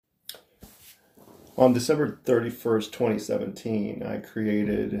On December 31st, 2017, I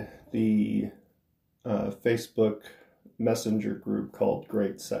created the Facebook Messenger group called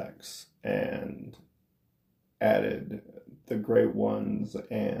Great Sex and added the Great Ones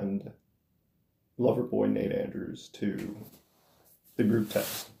and Loverboy Nate Andrews to the group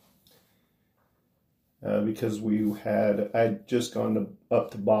text. Because I'd just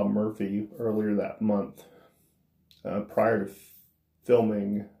up to Bob Murphy earlier that month prior to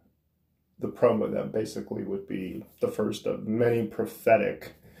filming the promo that basically would be the first of many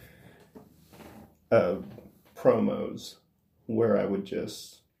prophetic promos where I would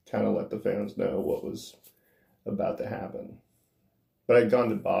just kind of let the fans know what was about to happen. But I'd gone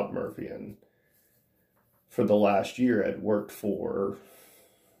to Bob Murphy, and for the last year I'd worked for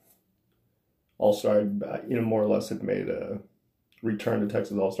All-Star, more or less had made a return to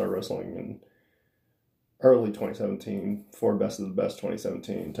Texas All-Star Wrestling in early 2017 for Best of the Best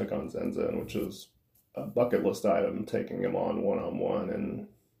 2017, took on Zenzen, which was a bucket list item, taking him on one-on-one. And,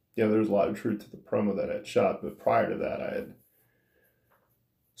 there's a lot of truth to the promo that I'd shot, but prior to that, I had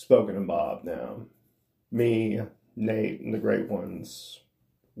spoken to Bob. Now, me, Nate, and the Great Ones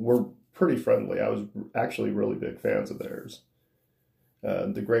were pretty friendly. I was actually really big fans of theirs.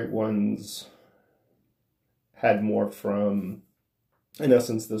 The Great Ones had more from, in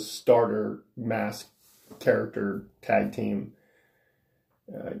essence, the starter mask character tag team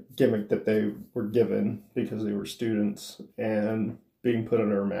gimmick that they were given because they were students, and being put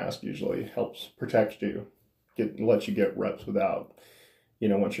under a mask usually helps protect you, lets you get reps without,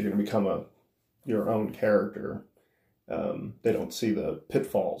 once you're going to become your own character, they don't see the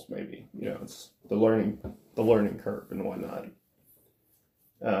pitfalls. Maybe it's the learning curve and whatnot.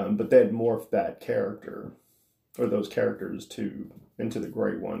 But they had morphed that character or those characters into the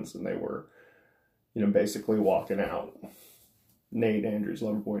Great Ones, and they were basically walking out Nate Andrews,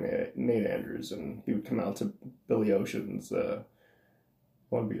 Loverboy Nate Andrews, and he would come out to Billy Ocean's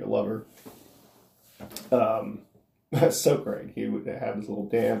Want to Be Your Lover. That's so great. He would have his little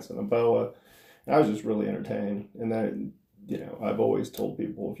dance and a boa. And I was just really entertained. And then, I've always told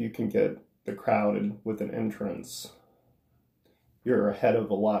people, if you can get the crowd with an entrance, you're ahead of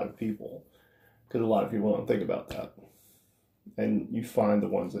a lot of people. Because a lot of people don't think about that. And you find the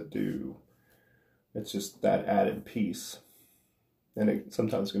ones that do. It's just that added piece. And it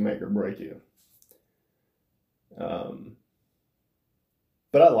sometimes can make or break you.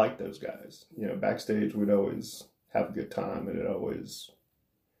 But I like those guys. Backstage we'd always have a good time, and it always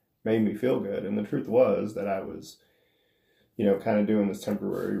made me feel good. And the truth was that I was, kind of doing this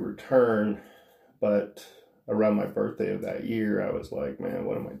temporary return, but around my birthday of that year, I was like, man,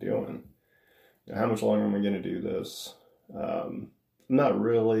 what am I doing? How much longer am I going to do this? I'm not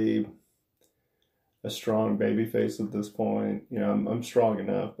really a strong baby face at this point. I'm strong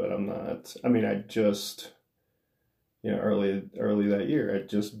enough, but I'm not. I mean, I just, early that year, I'd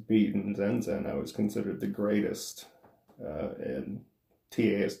just beaten Zenzen. I was considered the greatest in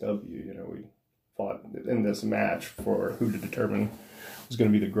TASW. We fought in this match for who to determine was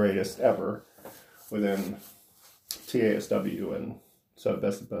going to be the greatest ever within TASW, and so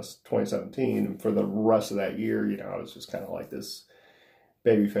Best of Best 2017. And for the rest of that year, I was just kind of like this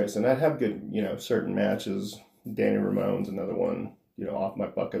babyface, and I'd have good, certain matches. Danny Ramone's another one, off my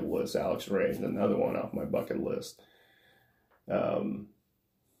bucket list. Alex Reigns, another one off my bucket list.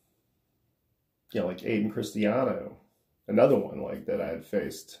 Like Aiden Cristiano, another one like that I had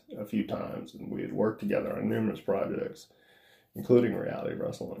faced a few times, and we had worked together on numerous projects, including reality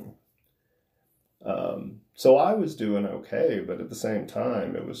wrestling. So I was doing okay, but at the same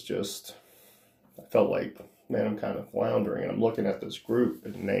time, it was just, I felt like, man, I'm kind of floundering, and I'm looking at this group,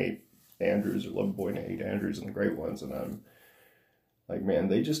 and Nate Andrews, or Loverboy Nate Andrews, and the Great Ones, and I'm like, man,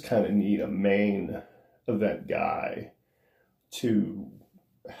 they just kind of need a main event guy to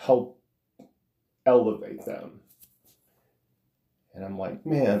help elevate them. And I'm like,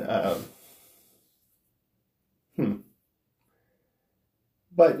 man,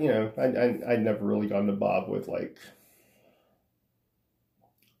 But, I'd never really gone to Bob with,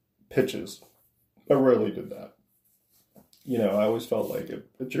 pitches. I rarely did that. I always felt like if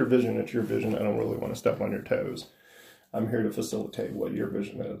it's your vision, it's your vision. I don't really want to step on your toes. I'm here to facilitate what your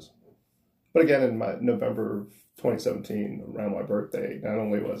vision is. But again, in my November 2017, around my birthday, not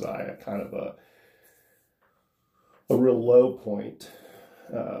only was I at kind of a real low point,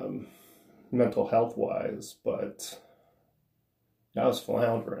 mental health-wise, but I was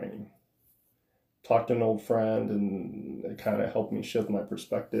floundering. Talked to an old friend, and it kind of helped me shift my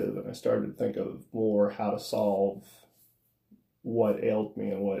perspective, and I started to think of more how to solve what ailed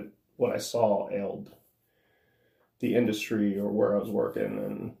me and what I saw ailed the industry or where I was working.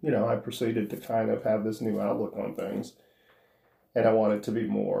 And, you know, I proceeded to kind of have this new outlook on things. And I wanted to be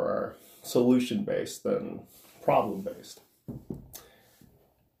more solution-based than problem-based.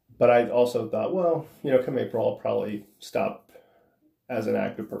 But I also thought, well, you know, come April, I'll probably stop as an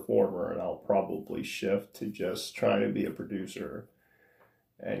active performer and I'll probably shift to just trying to be a producer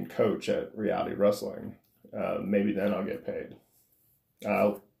and coach at Reality Wrestling. Maybe then I'll get paid.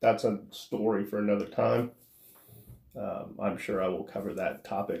 That's a story for another time. I'm sure I will cover that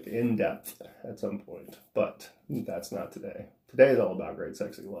topic in depth at some point, but that's not today. Today is all about great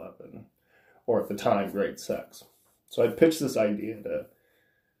sexy love, or at the time, great sex. So I pitched this idea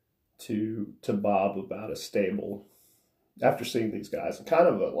to Bob about a stable after seeing these guys, and kind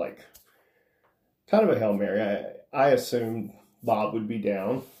of a Hail Mary. I assumed Bob would be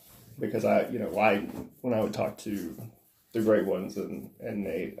down because when I would talk to the great ones and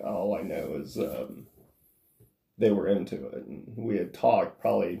Nate, all I know is they were into it, and we had talked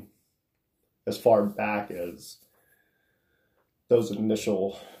probably as far back as those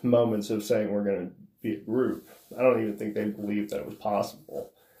initial moments of saying we're going to be a group. I don't even think they believed that it was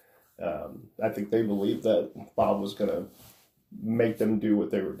possible. I think they believed that Bob was going to make them do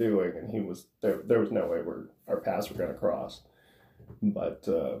what they were doing, and there was no way our paths were going to cross. But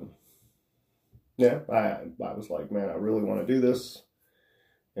yeah, I was like, man, I really want to do this,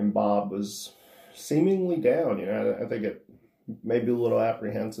 and Bob was seemingly down. You know, I think it may be a little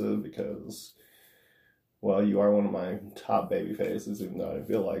apprehensive because, well, you are one of my top baby faces, even though I didn't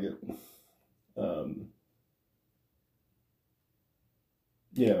feel like it.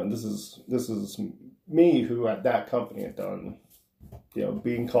 You know, this is me who at that company had done, you know,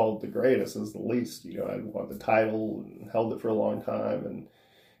 being called the greatest is the least. You know, I won the title and held it for a long time and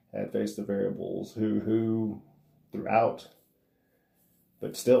had faced the variables who throughout.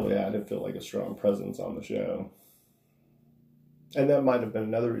 But still, yeah, I didn't feel like a strong presence on the show. And that might have been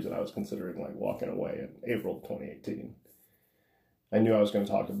another reason I was considering like walking away in April 2018. I knew I was going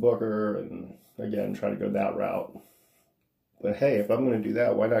to talk to Booker and again try to go that route. But hey, if I'm going to do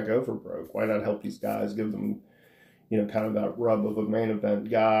that, why not go for broke? Why not help these guys, give them, you know, kind of that rub of a main event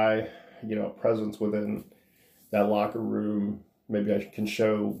guy, you know, presence within that locker room. Maybe I can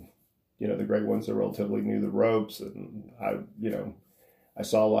show, you know, the great ones that relatively knew the ropes, and I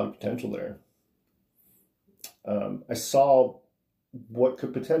saw a lot of potential there. I saw what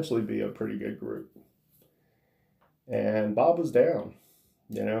could potentially be a pretty good group. And Bob was down,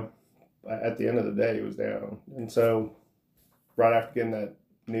 you know. At the end of the day, he was down. And so right after getting that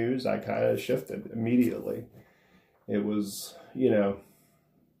news, I kind of shifted immediately. It was, you know,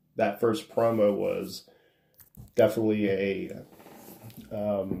 that first promo was definitely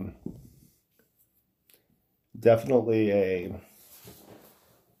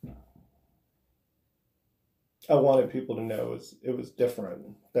I wanted people to know it was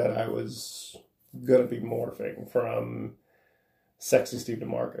different, that I was going to be morphing from Sexy Steve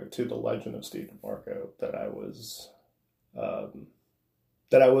DeMarco to the Legend of Steve DeMarco, that I was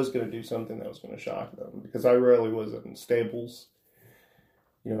going to do something that was going to shock them, because I rarely was in stables.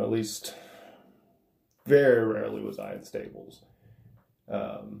 You know, at least very rarely was I in stables.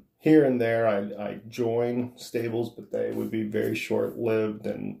 Here and there, I join stables, but they would be very short-lived,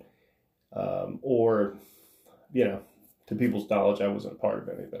 and or, you know, to people's knowledge, I wasn't part of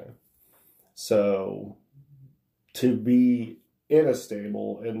anything. So to be in a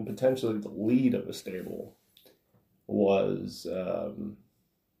stable and potentially the lead of a stable was, you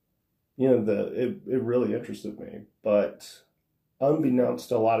know, it really interested me. But unbeknownst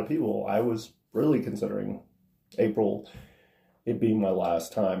to a lot of people, I was really considering April it being my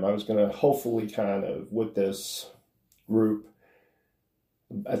last time. I was going to hopefully kind of, with this group,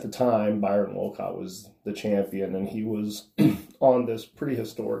 at the time, Byron Wolcott was the champion, and he was on this pretty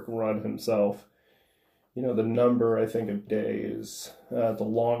historic run himself. You know, the number, I think, of days, the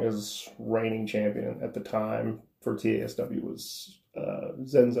longest reigning champion at the time for TASW was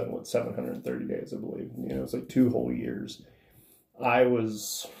Zen Zen with 730 days, I believe. You know, it's like 2 whole years. I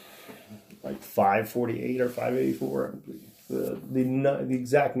was like 548 or 584. The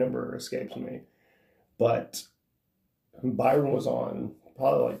exact number escapes me. But Byron was on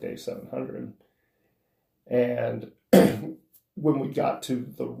probably like day 700. And when we got to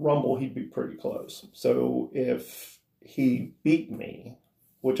the Rumble, he'd be pretty close. So if he beat me,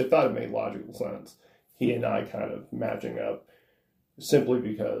 which I thought it made logical sense, he and I kind of matching up simply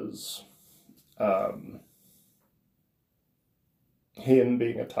because him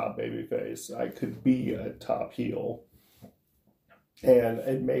being a top babyface, I could be a top heel. And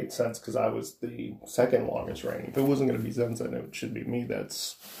it made sense because I was the second longest reigning. If it wasn't going to be Zen Zen, it should be me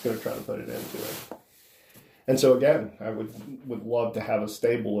that's going to try to put it into it. And so again, I would love to have a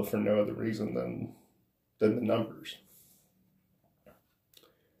stable if for no other reason than the numbers.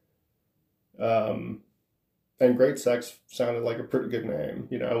 And Great Sex sounded like a pretty good name.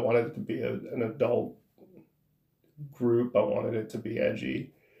 You know, I wanted it to be an adult group. I wanted it to be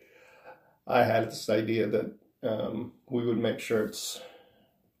edgy. I had this idea that we would make shirts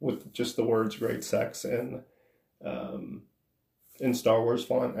with just the words "Great Sex" and in Star Wars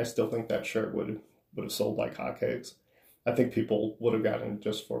font. I still think that shirt would have sold like hotcakes. I think people would have gotten it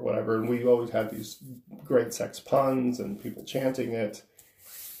just for whatever. And we always had these great sex puns and people chanting it.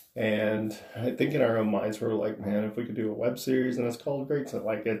 And I think in our own minds we're like, man, if we could do a web series and it's called Great Sex,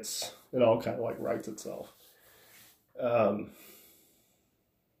 like it all kind of like writes itself.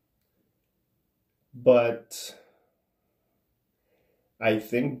 But I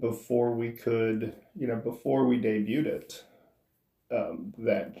think before we debuted it,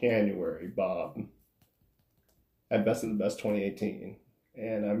 that January, Bob at Best of the Best 2018,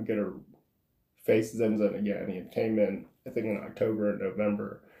 and I'm gonna face Zenzen again. He came in, I think, in October and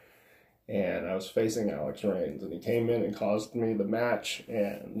November, and I was facing Alex Reigns, and he came in and caused me the match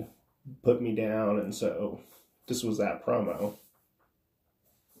and put me down, and so this was that promo.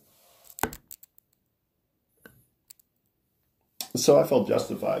 So I felt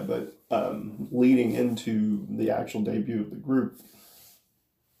justified, but leading into the actual debut of the group,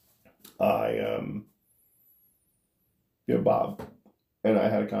 Bob and I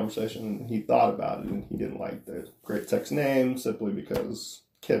had a conversation, and he thought about it, and he didn't like the Great Sex name simply because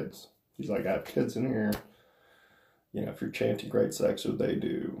kids. He's like, I have kids in here. You know, if you're chanting Great Sex, or they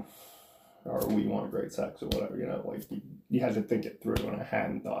do, or we want great sex, or whatever, you know, like you had to think it through, and I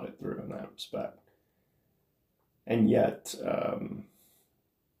hadn't thought it through in that respect. And yet,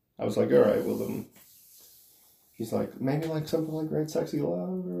 I was like, all right, well then, he's like, maybe like something like Great Sexy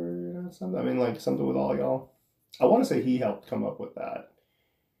Love, or, you know, something. I mean, like something with all y'all. I want to say he helped come up with that.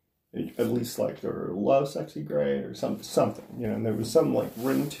 At least like, or Love Sexy Great, or something, you know, and there was some like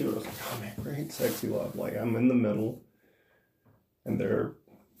ring to it. I was like, oh man, Great Sexy Love. Like, I'm in the middle, and they're,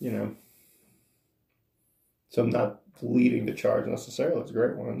 you know, so I'm not leading the charge necessarily. It's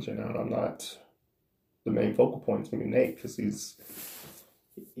great ones, you know, and I'm not, the main focal point's gonna be Nate, because he's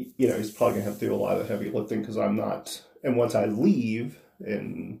probably gonna have to do a lot of the heavy lifting, because I'm not. And once I leave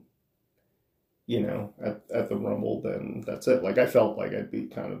and, you know, at the Rumble, then that's it. Like, I felt like I'd be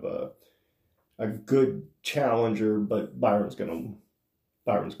kind of a good challenger, but Byron's gonna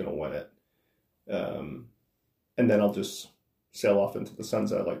win it. And then I'll just sail off into the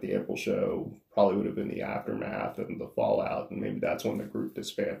sunset. Like the April show probably would have been the aftermath and the fallout, and maybe that's when the group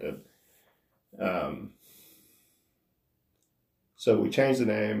disbanded. So we changed the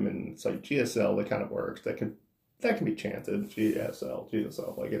name, and it's like GSL. That kind of works. That can be chanted.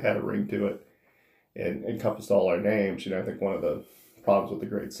 GSL. Like, it had a ring to it, and encompassed all our names. You know, I think one of the problems with the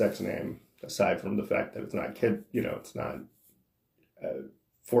Great Sex name, aside from the fact that it's not it's not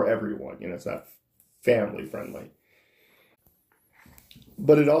for everyone. You know, it's not family friendly.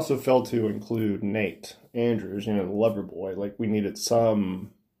 But it also failed to include Nate Andrews, you know, the lover boy. Like, we needed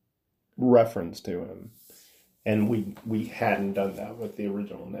some reference to him, and we hadn't done that with the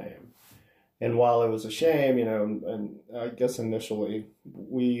original name. And while it was a shame, you know, and I guess initially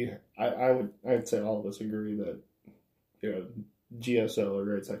I'd say all of us agree that, you know, GSL, or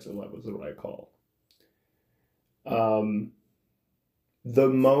Great Sex and Love, was the right call. The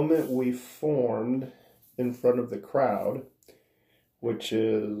moment we formed in front of the crowd, which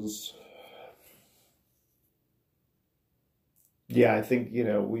is, yeah, I think, you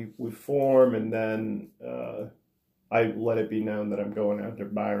know, we form, and then I let it be known that I'm going after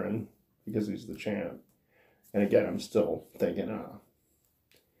Byron because he's the champ. And again, I'm still thinking,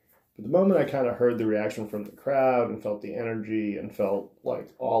 But the moment I kind of heard the reaction from the crowd and felt the energy and felt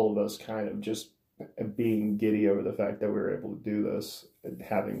like all of us kind of just being giddy over the fact that we were able to do this and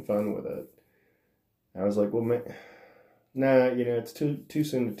having fun with it, I was like, well, nah, you know, it's too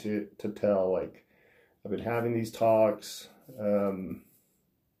soon to tell. Like, I've been having these talks, but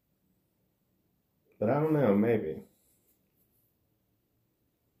I don't know, maybe.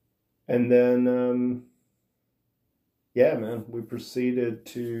 And then, yeah, man, we proceeded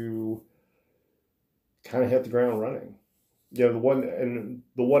to kind of hit the ground running. You know,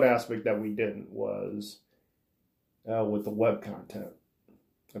 the one aspect that we didn't was with the web content.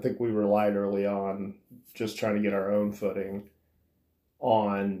 I think we relied early on just trying to get our own footing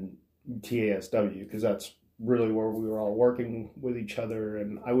on TASW, because that's really where we were all working with each other,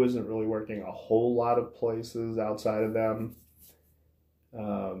 and I wasn't really working a whole lot of places outside of them.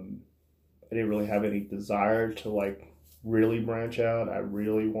 I didn't really have any desire to like really branch out. I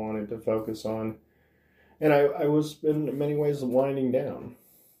really wanted to focus on And I was in many ways winding down,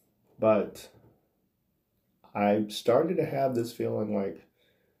 but I started to have this feeling like,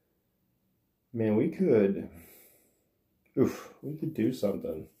 man, we could do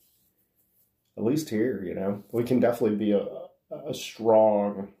something. At least here, you know, we can definitely be a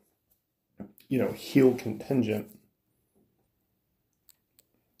strong, you know, heel contingent.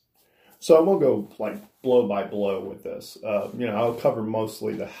 So I won't go like blow by blow with this. You know, I'll cover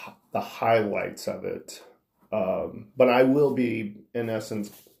mostly the highlights of it. But I will be, in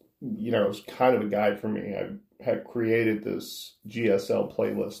essence, you know, it's kind of a guide for me. I had created this GSL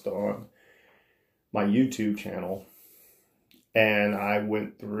playlist on my YouTube channel, and I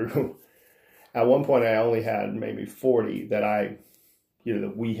went through, at one point I only had maybe 40 that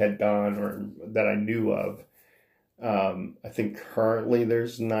that we had done or that I knew of. I think currently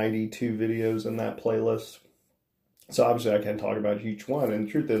there's 92 videos in that playlist. So obviously I can't talk about each one. And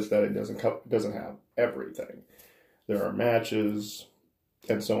the truth is that it doesn't have everything. There are matches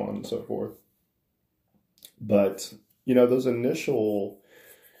and so on and so forth. But, you know, that initial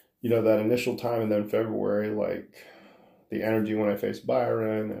time, and then February, like the energy when I faced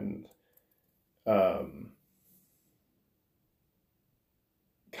Byron, and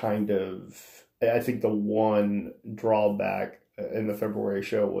I think the one drawback in the February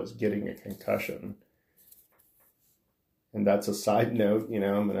show was getting a concussion. And that's a side note, you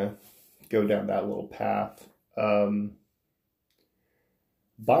know, I'm going to go down that little path. Byron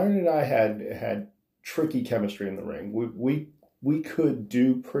and I had tricky chemistry in the ring. We could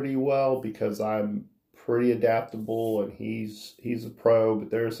do pretty well because I'm pretty adaptable and he's a pro,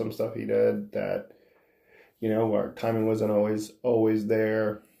 but there's some stuff he did that, you know, our timing wasn't always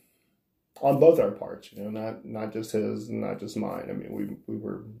there on both our parts, you know, not just his, not just mine. I mean, we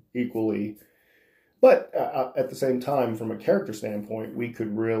were equally, but at the same time, from a character standpoint, we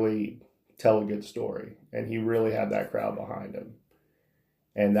could really tell a good story, and he really had that crowd behind him,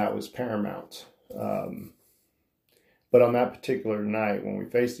 and that was paramount. But on that particular night when we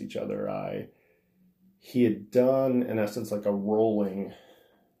faced each other, he had done, in essence, like a rolling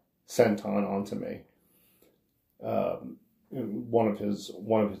senton onto me. One of his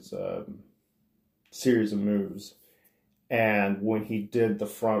series of moves, and when he did the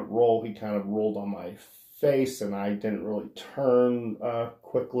front roll, he kind of rolled on my face, and I didn't really turn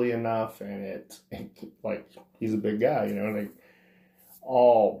quickly enough, and it like, he's a big guy, you know, and it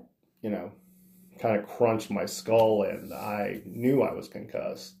all, you know, kind of crunched my skull, and I knew I was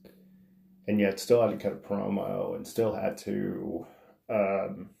concussed, and yet still had to cut a promo and still had to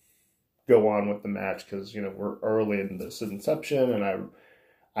go on with the match because, you know, we're early in this inception, and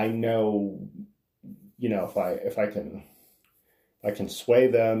I know, you know, if I can sway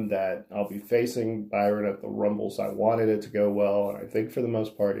them, that I'll be facing Byron at the Rumble. So I wanted it to go well, and I think for the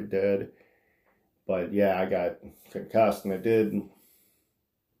most part it did. But yeah, I got concussed, and it did.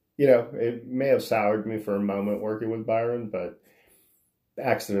 You know, it may have soured me for a moment working with Byron, but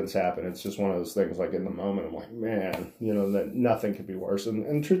accidents happen. It's just one of those things, like in the moment, I'm like, man, you know, that nothing could be worse.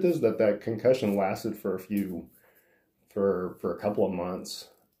 And the truth is that concussion lasted for a couple of months.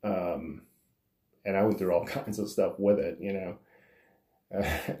 And I went through all kinds of stuff with it, you know.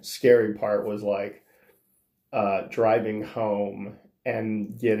 Scary part was like driving home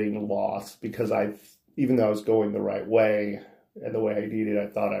and getting lost because even though I was going the right way and the way I needed, I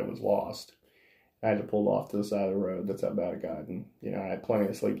thought I was lost. I had to pull off to the side of the road. That's how bad it got. And, you know, I had plenty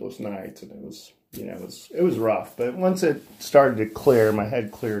of sleepless nights, and it was, you know, it was rough. But once it started to clear, my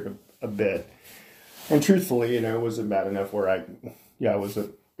head cleared a bit. And truthfully, you know, it wasn't bad enough where I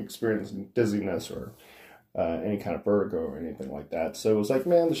wasn't experiencing dizziness or any kind of vertigo or anything like that. So it was like,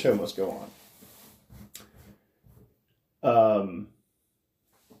 man, the show must go on.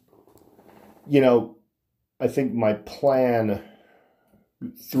 You know, I think my plan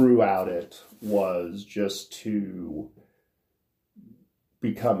throughout it was just to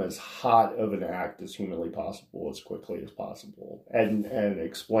become as hot of an act as humanly possible, as quickly as possible, and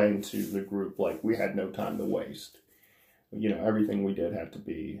explain to the group, like, we had no time to waste. You know, everything we did had to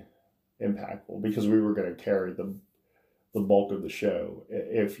be impactful because we were going to carry the bulk of the show.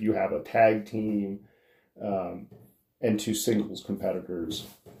 If you have a tag team and two singles competitors,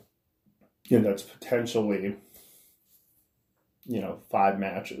 you know, that's potentially, you know, 5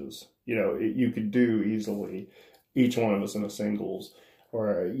 matches. You know, you could do easily each one of us in a singles,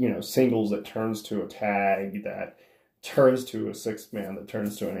 or, you know, singles that turns to a tag, that turns to a 6-man, that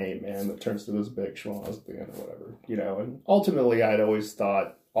turns to an 8-man, that turns to this big schmoz at the end or whatever, you know. And ultimately, I'd always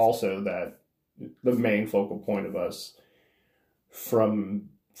thought also that the main focal point of us from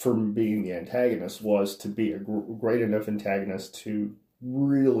being the antagonist was to be a great enough antagonist to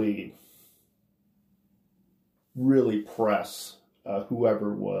really really press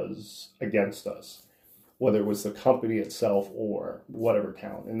whoever was against us, whether it was the company itself or whatever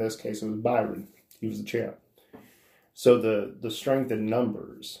talent. In this case, it was Byron. He was the champ. So the strength in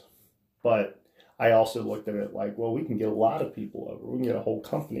numbers, but I also looked at it like, well, we can get a lot of people over. We can get a whole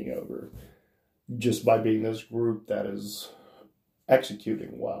company over just by being this group that is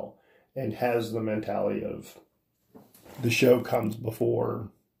executing well and has the mentality of the show comes before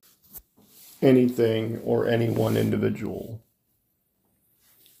anything or any one individual.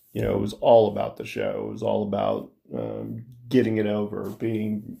 You know, it was all about the show. It was all about getting it over,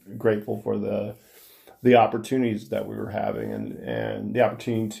 being grateful for the opportunities that we were having and the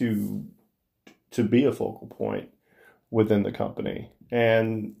opportunity to be a focal point within the company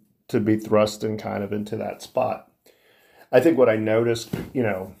and to be thrust in kind of into that spot. I think what I noticed, you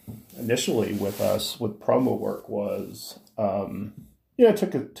know, initially with us with promo work was, you know, it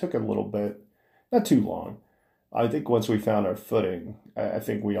took a little bit, not too long. I think once we found our footing, I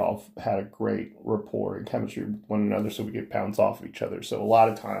think we all had a great rapport and chemistry with one another, so we could bounce off of each other. So a lot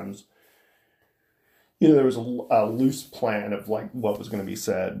of times, you know, there was a loose plan of like what was going to be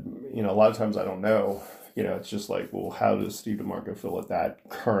said. You know, a lot of times I don't know. You know, it's just like, well, how does Steve DeMarco feel at that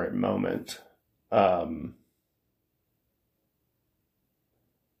current moment?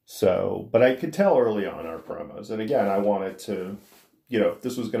 So, but I could tell early on our promos. And again, I wanted to, you know, if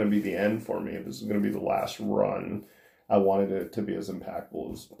this was going to be the end for me, if this was going to be the last run, I wanted it to be as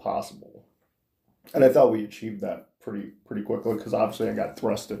impactful as possible. And I thought we achieved that pretty quickly because obviously I got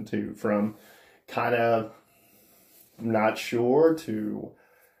thrust into from kind of not sure to,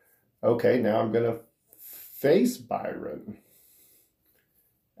 okay, now I'm going to face Byron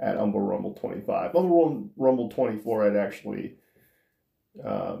at Humble Rumble 25. Humble Rumble 24, I'd actually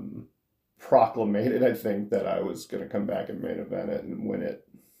proclamated, I think, that I was going to come back and main event it and win it.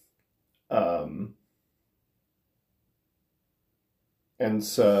 And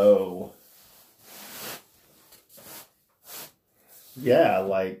so, yeah,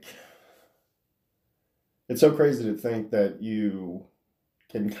 like, it's so crazy to think that you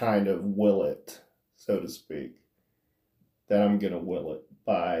can kind of will it, so to speak, that I'm going to will it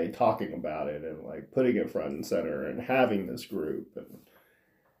by talking about it and like putting it front and center and having this group, and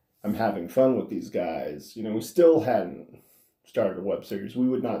I'm having fun with these guys. You know, we still hadn't started a web series. We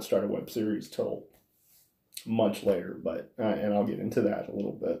would not start a web series till much later, but and I'll get into that a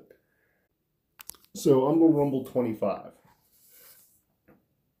little bit. So Humble Rumble 25.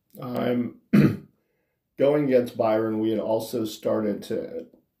 I'm going against Byron. We had also started to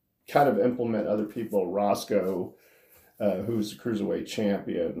kind of implement other people. Roscoe, who's the cruiserweight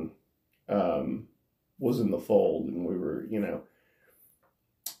champion, was in the fold, and we were, you know,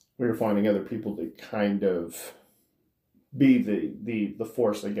 we were finding other people to kind of be the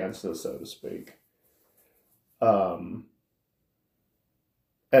force against us, so to speak. And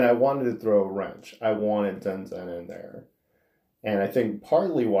I wanted to throw a wrench. I wanted Zenzen in there. And I think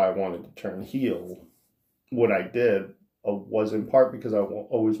partly why I wanted to turn heel, what I did, was in part because I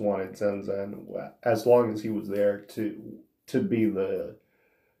always wanted Zenzen, as long as he was there, to be the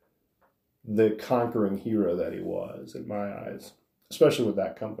conquering hero that he was, in my eyes, especially with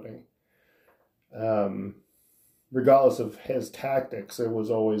that company. Regardless of his tactics, it was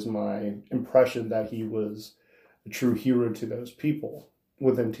always my impression that he was a true hero to those people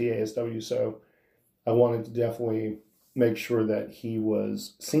within TASW. So I wanted to definitely make sure that he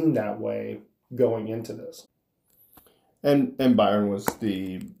was seen that way going into this. And Byron was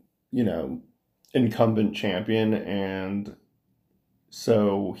the, you know, incumbent champion, and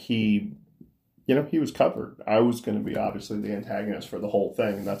so he, you know, he was covered. I was going to be obviously the antagonist for the whole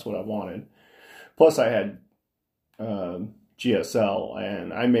thing, and that's what I wanted. Plus I had GSL,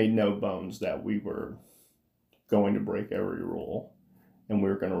 and I made no bones that we were going to break every rule, and we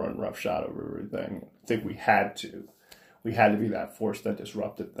were going to run roughshod over everything. I think we had to. We had to be that force that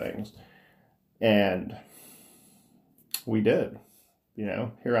disrupted things. And we did. You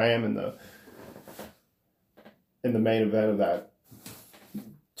know, here I am in the main event of that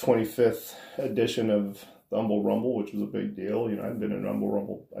 25th edition of the Humble Rumble, which was a big deal. You know, I've been in Humble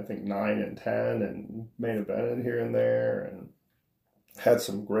Rumble, I think 9 and 10, and main evented here and there, and had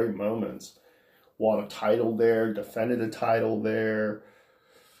some great moments. Won a title there, defended a title there,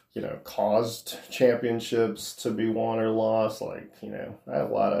 you know, caused championships to be won or lost. Like, you know, I have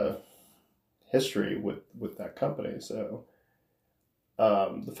a lot of history with that company. So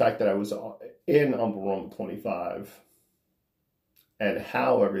the fact that I was in Humble Rumble 25 and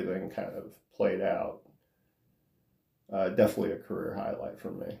how everything kind of played out, definitely a career highlight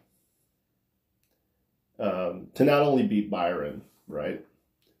for me. To not only beat Byron, right,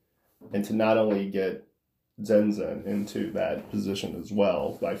 and to not only get Zenzen into that position as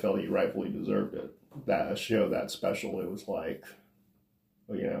well. I felt he rightfully deserved it. That show, that special, it was like,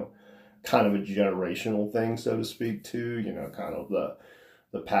 you know, kind of a generational thing, so to speak, too. You know, kind of the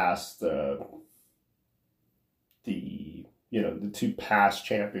past, you know, the two past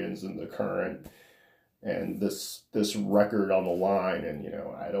champions and the current, and this record on the line. And, you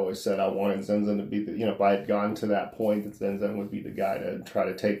know, I'd always said I wanted Zenzen to be the, you know, if I had gotten to that point, that Zenzen would be the guy to try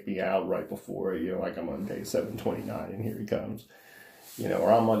to take me out right before, you know, like I'm on day 729 and here he comes, you know,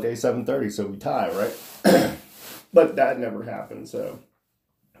 or I'm on day 730, so we tie, right? But that never happened. So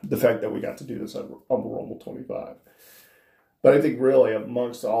the fact that we got to do this on Rumble 25. But I think really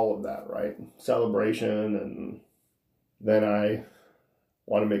amongst all of that, right, celebration, and then I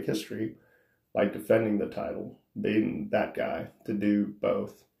want to make history by defending the title, being that guy to do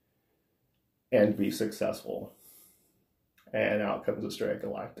both and be successful. And out comes Estrella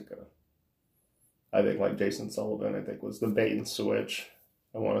Galactica. I think, like Jason Sullivan, I think was the bait and switch,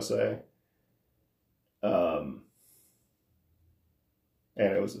 I want to say. And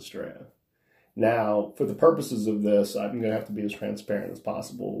it was Estrella. Now, for the purposes of this, I'm going to have to be as transparent as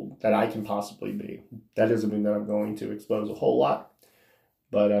possible that I can possibly be. That doesn't mean that I'm going to expose a whole lot,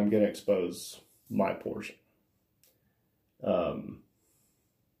 but I'm going to expose my portion.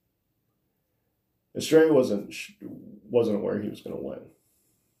 Estrella wasn't aware he was going to win.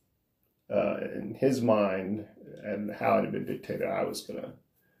 In his mind, and how it had been dictated, I was going to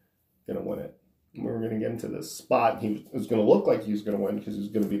win it. We were going to get into this spot. It was going to look like he was going to win because he was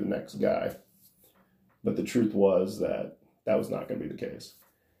going to be the next guy. But the truth was that was not going to be the case.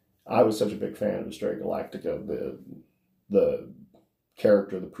 I was such a big fan of Estrella Galactica, the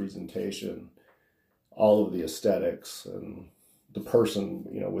character, the presentation, all of the aesthetics, and the person,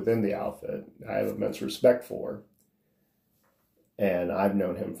 you know, within the outfit, I have immense respect for. And I've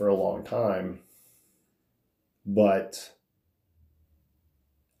known him for a long time. But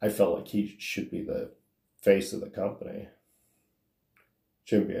I felt like he should be the face of the company.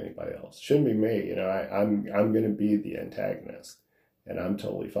 Shouldn't be anybody else. Shouldn't be me. You know, I'm going to be the antagonist. And I'm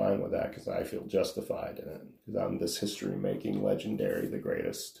totally fine with that because I feel justified in it. Because I'm this history-making legendary, the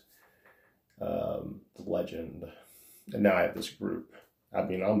greatest legend. And now I have this group. I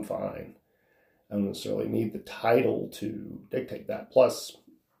mean, I'm fine. I don't necessarily need the title to dictate that. Plus,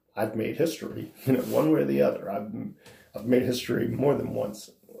 I've made history, you know, one way or the other. I've made history more than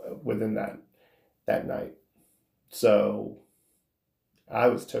once within that night. So I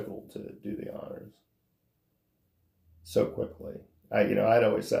was tickled to do the honors so quickly. I'd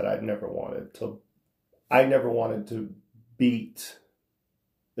always said I never wanted to beat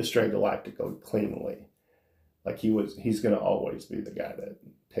Estrella Galactica cleanly. Like he's going to always be the guy that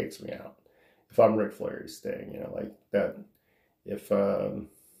takes me out. If I'm Ric Flair, he's staying, you know, like that. If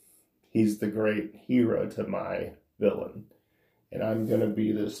he's the great hero to my villain, and I'm going to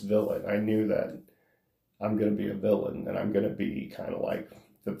be this villain. I knew that I'm going to be a villain, and I'm going to be kind of like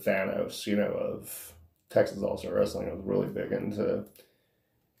the Thanos, you know, of Texas All-Star Wrestling. I was really big into,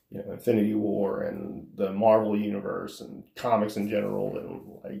 you know, Infinity War and the Marvel Universe and comics in general,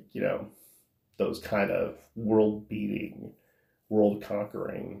 and like, you know, those kind of world-beating,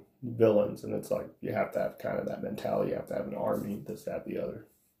 world-conquering villains. And it's like you have to have kind of that mentality. You have to have an army, this, that, the other.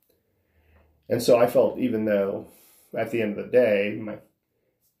 And so I felt, even though at the end of the day,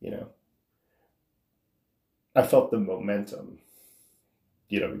 I felt the momentum,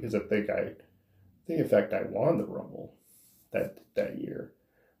 you know, because I think in fact I won the Rumble that year,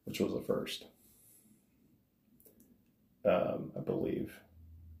 which was the first, I believe.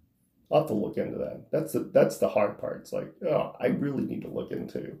 I'll have to look into that. That's the hard part. It's like, oh, I really need to look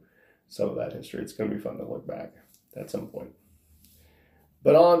into some of that history. It's going to be fun to look back at some point.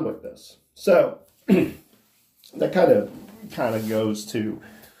 But on with this. So that kind of goes to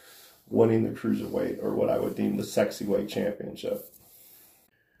winning the Cruiserweight, or what I would deem the Sexy Weight Championship.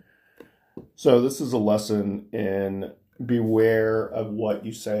 So this is a lesson in beware of what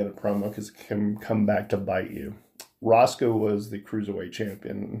you say in a promo, because it can come back to bite you. Roscoe was the Cruiserweight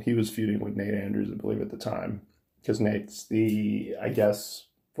champion. He was feuding with Nate Andrews, I believe, at the time, because Nate's I guess,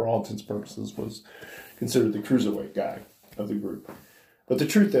 for all intents and purposes, was considered the Cruiserweight guy of the group. But the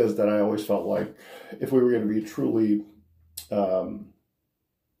truth is that I always felt like if we were going to be a truly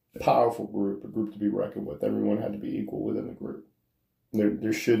powerful group, a group to be reckoned with, everyone had to be equal within the group.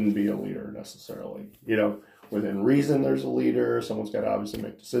 There shouldn't be a leader necessarily. You know, within reason, there's a leader. Someone's got to obviously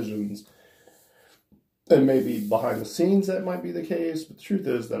make decisions. And maybe behind the scenes that might be the case, but the truth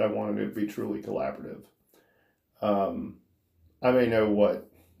is that I wanted it to be truly collaborative. I may know what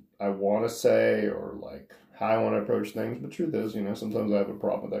I want to say, or like how I want to approach things. But truth is, sometimes I have a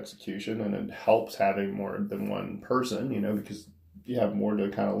problem with execution, and it helps having more than one person, because you have more to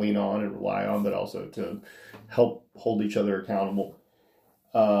kind of lean on and rely on, but also to help hold each other accountable.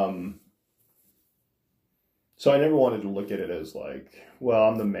 So I never wanted to look at it as like, well,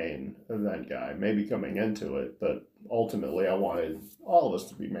 I'm the main event guy, maybe coming into it, but ultimately I wanted all of us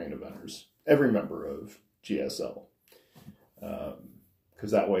to be main eventers, every member of GSL,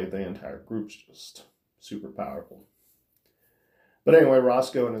 because that way the entire group's just super powerful. But anyway,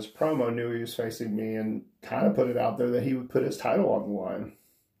 Roscoe in his promo knew he was facing me and kind of put it out there that he would put his title on the line.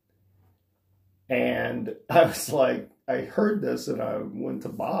 And I was like, I heard this and I went to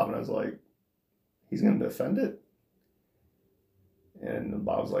Bob and I was like, he's going to defend it? And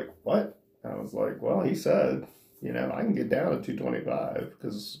Bob was like, what? I was like, well, he said, I can get down to 225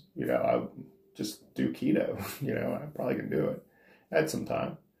 because, I just do keto. I probably can do it. I had some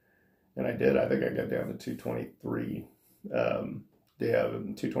time. And I did. I think I got down to 223. And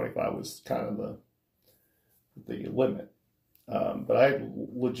 225 was kind of the limit. But I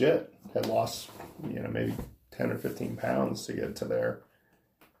legit had lost, maybe 10 or 15 pounds to get to there.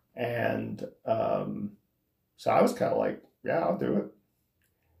 And so I was kind of like, yeah, I'll do it.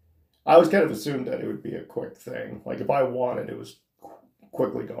 I was kind of assumed that it would be a quick thing. Like if I wanted, it was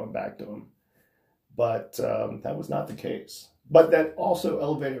quickly going back to him. But that was not the case. But that also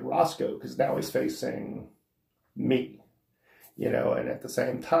elevated Roscoe because now he's facing me. And at the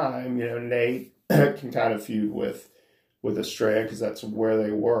same time, Nate can kind of feud with Estrella because that's where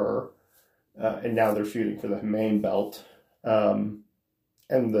they were. And now they're feuding for the main belt. And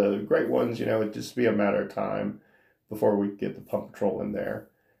the great ones, it'd just be a matter of time before we get the Pump Patrol in there.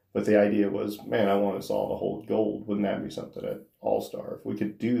 But the idea was, man, I want us all to hold gold. Wouldn't that be something at All-Star? If we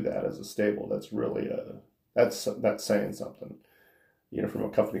could do that as a stable, that's really that's saying something. From a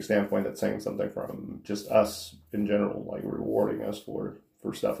company standpoint, that's saying something from just us in general, like rewarding us for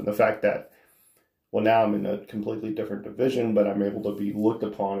stuff. And the fact that, well, now I'm in a completely different division, but I'm able to be looked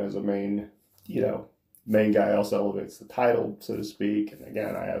upon as a main guy also elevates the title, so to speak. And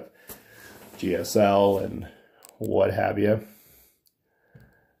again, I have GSL and what have you.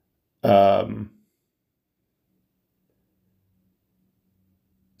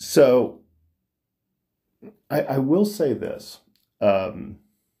 So I will say this. The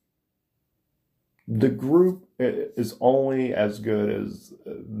group is only as good as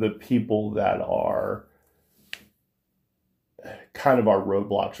the people that are kind of our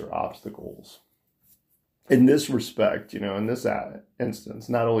roadblocks or obstacles. In this respect, in this instance,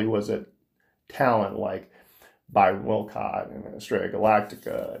 not only was it talent like Byron Wilcott and Estrella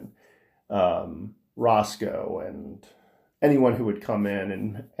Galactica and Roscoe and anyone who would come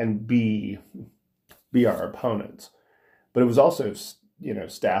in and be our opponents, but it was also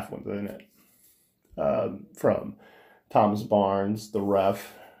staff within it, from Thomas Barnes, the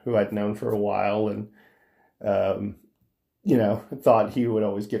ref, who I'd known for a while, and thought he would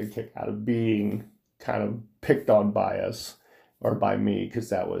always get a kick out of being kind of picked on by us or by me, because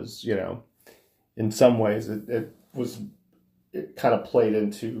that was, in some ways it kind of played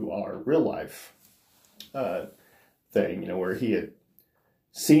into our real life thing, where he had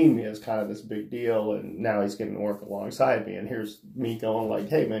seen me as kind of this big deal, and now he's getting to work alongside me, and here's me going like,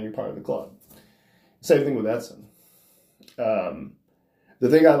 hey man, you're part of the club. Same thing with Edson. The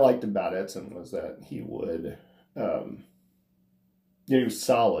thing I liked about Edson was that he would, he was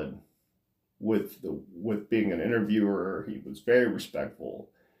solid with being an interviewer. He was very respectful,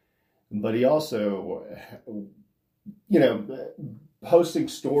 but he also, posting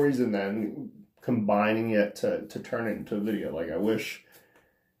stories and then combining it to turn it into a video. Like I wish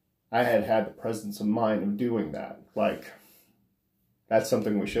I had the presence of mind of doing that. Like that's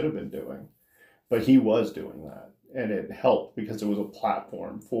something we should have been doing, but he was doing that. And it helped because it was a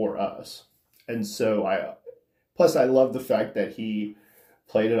platform for us. And so I love the fact that he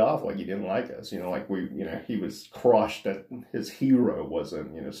played it off like he didn't like us. He was crushed that his hero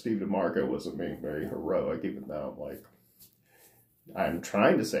wasn't, Steve DeMarco wasn't being very heroic, even though I'm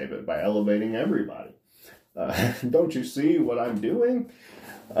trying to save it by elevating everybody. Don't you see what I'm doing?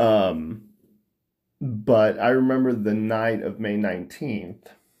 But I remember the night of May 19th,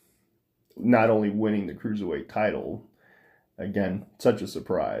 not only winning the Cruiserweight title, again, such a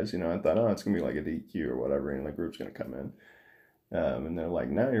surprise, I thought, it's going to be like a DQ or whatever, and the group's going to come in. And they're like,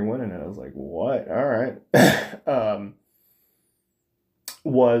 no, you're winning it. I was like, what? All right.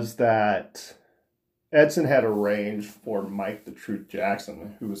 Was that Edson had arranged for Mike the Truth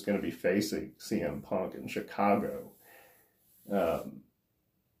Jackson, who was going to be facing CM Punk in Chicago, a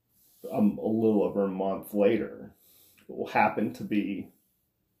little over a month later, happened to be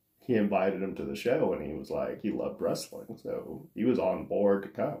he invited him to the show, and he was like, he loved wrestling, so he was on board to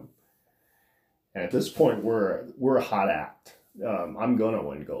come. And at this point, we're a hot act. I'm gonna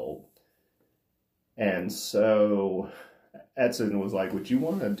win gold. And so Edson was like, "Would you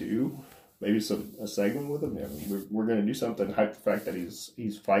want to do maybe a segment with him? We're gonna do something. Hype the fact that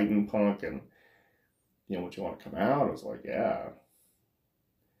he's fighting Punk, and would you want to come out?" I was like, "Yeah."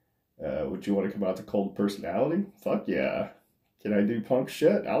 Would you want to come out to Cult of Personality? Fuck yeah. Can I do Punk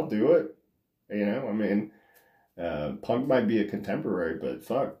shit? I'll do it. Punk might be a contemporary, but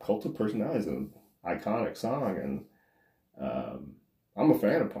fuck, Cult of Personality is an iconic song, and I'm a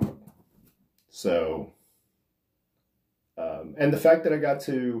fan of Punk. So, and the fact that I got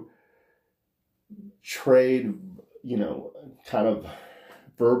to trade, kind of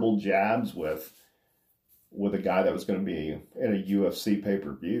verbal jabs with a guy that was going to be in a UFC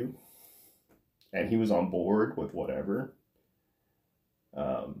pay-per-view, and he was on board with whatever.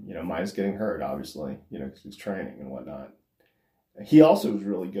 Mine's getting hurt, obviously, because he's training and whatnot. He also was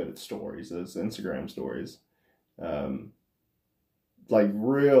really good at stories, his Instagram stories.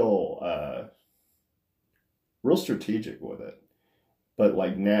 Real strategic with it, but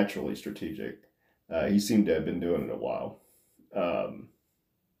like naturally strategic. He seemed to have been doing it a while.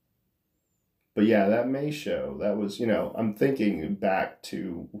 But yeah, that May show, that was, I'm thinking back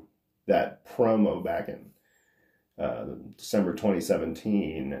to that promo back in December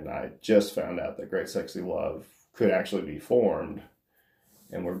 2017, and I just found out that Great Sexy Love could actually be formed,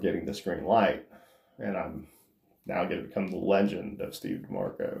 and we're getting this green light, and I'm now going to become the legend of Steve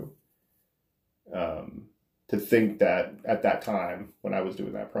DeMarco. To think that at that time, when I was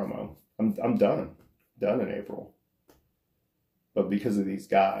doing that promo, I'm done in April. But because of these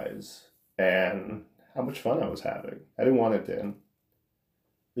guys and how much fun I was having, I didn't want it to end.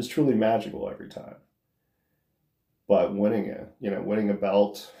 It was truly magical every time. But winning a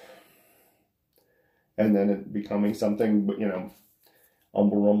belt, and then it becoming something,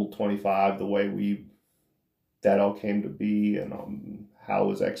 Humble Rumble 25, the way that all came to be, and how it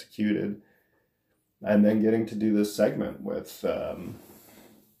was executed. And then getting to do this segment with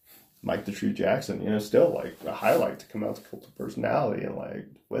Mike the True Jackson, still like a highlight to come out to Cult of Personality and like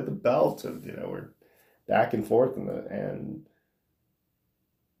with the belt, and we're back and forth, and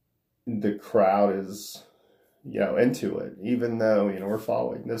the crowd is into it, even though we're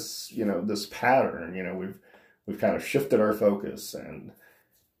following this this pattern. We've kind of shifted our focus, and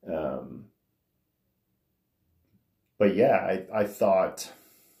but yeah, I thought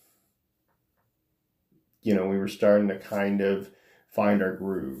we were starting to kind of find our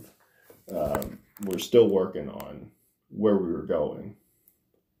groove. We're still working on where we were going.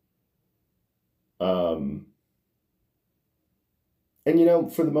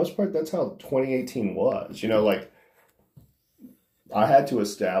 And for the most part, that's how 2018 was. Like I had to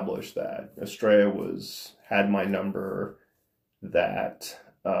establish that Estrella had my number, that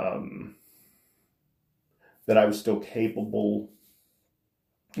that I was still capable.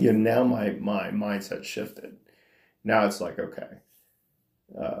 Now my mindset shifted. Now it's like, okay,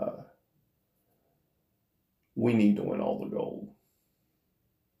 we need to win all the gold.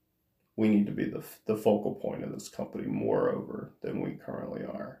 We need to be the focal point of this company moreover than we currently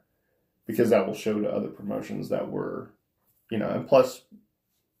are, because that will show to other promotions that we're, and plus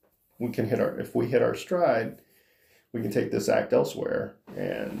we can if we hit our stride, we can take this act elsewhere,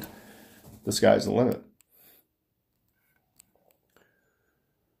 and the sky's the limit.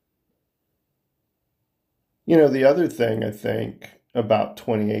 The other thing I think about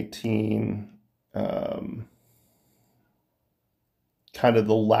 2018, kind of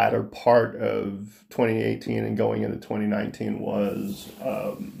the latter part of 2018 and going into 2019, was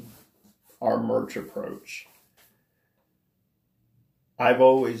our merch approach. I've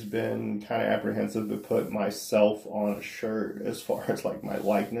always been kind of apprehensive to put myself on a shirt as far as like my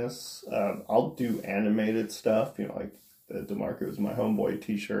likeness. I'll do animated stuff, like the DeMarco is my homeboy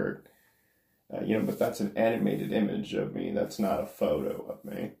t-shirt. But that's an animated image of me. That's not a photo of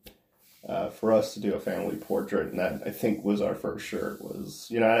me. For us to do a family portrait, and that I think was our first shirt, was,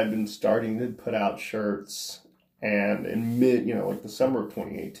 I've been starting to put out shirts, and in like the summer of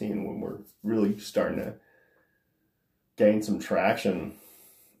 2018, when we're really starting to gain some traction,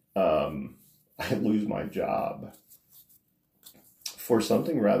 I lose my job for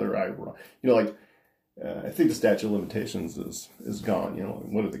something rather ironic. I think the statute of limitations is gone.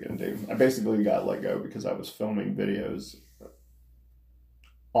 What are they going to do? I basically got let go because I was filming videos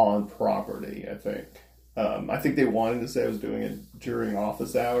on property, I think. I think they wanted to say I was doing it during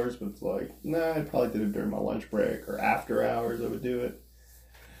office hours, but it's like, nah, I probably did it during my lunch break or after hours I would do it.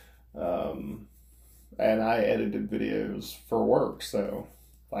 And I edited videos for work, so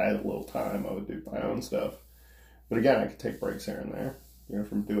if I had a little time, I would do my own stuff. But again, I could take breaks here and there,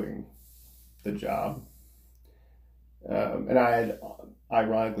 from doing the job. And I had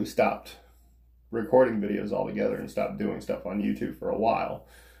ironically stopped recording videos altogether and stopped doing stuff on YouTube for a while,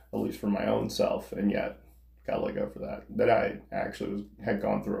 at least for my own self, and yet got to let go for that. That I actually had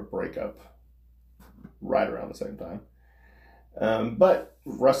gone through a breakup right around the same time. But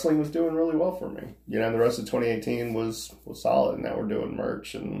wrestling was doing really well for me. The rest of 2018 was solid, and now we're doing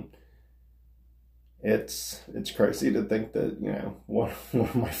merch, and it's crazy to think that, one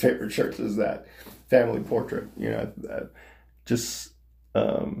of my favorite shirts is that family portrait, just,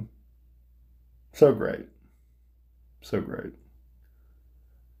 so great. So great.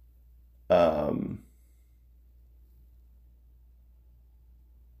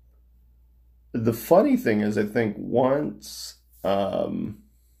 The funny thing is, I think once I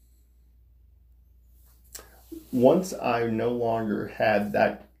no longer had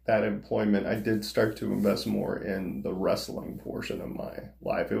that employment, I did start to invest more in the wrestling portion of my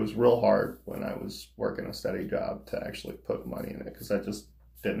life. It was real hard when I was working a steady job to actually put money in it, because I just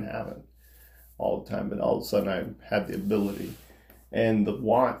didn't have it all the time. But all of a sudden I had the ability and the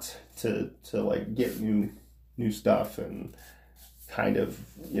want to like get new stuff and kind of,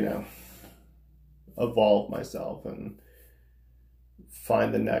 evolve myself and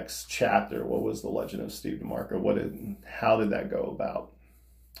find the next chapter. What was the Legend of Steve DeMarco? How did that go about?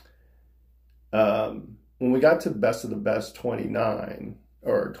 When we got to Best of the Best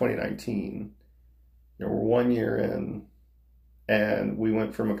 2019, we're 1 year in, and we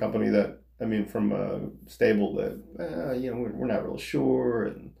went from a company from a stable that, we're not real sure,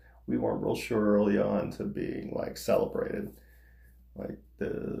 and we weren't real sure early on, to being like celebrated. Like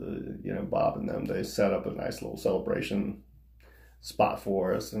Bob and them, they set up a nice little celebration spot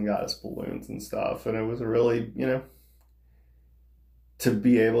for us and got us balloons and stuff. And it was a really, to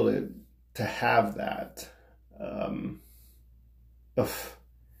be able to have that,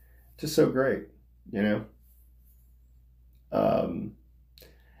 just so great, I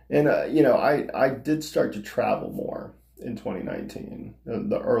did start to travel more in 2019.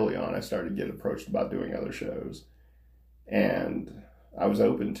 The early on, I started to get approached about doing other shows, and I was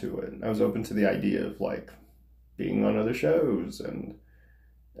open to it. I was open to the idea of like being on other shows, and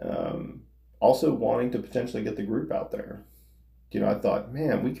also wanting to potentially get the group out there. I thought,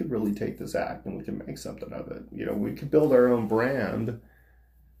 man, we could really take this act and we could make something of it. We could build our own brand.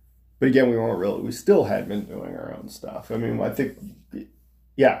 But again, we still had been doing our own stuff. I don't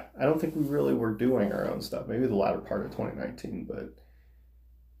think we really were doing our own stuff. Maybe the latter part of 2019, but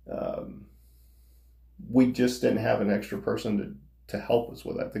we just didn't have an extra person to help us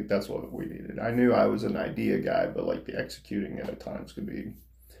with it. I think that's what we needed. I knew I was an idea guy, but like the executing it at times could be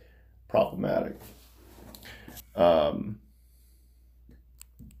problematic.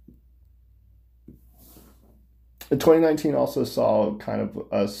 2019 also saw kind of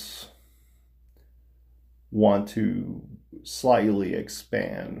us want to slightly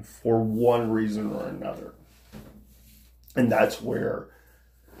expand for one reason or another. And that's where,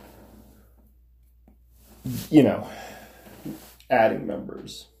 adding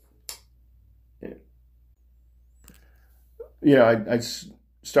members. I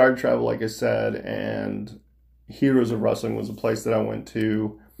started travel, like I said, and Heroes of Wrestling was a place that I went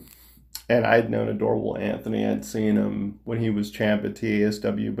to. And I'd known Adorable Anthony. I'd seen him when he was champ at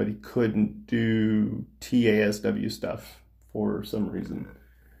TASW, but he couldn't do TASW stuff for some reason.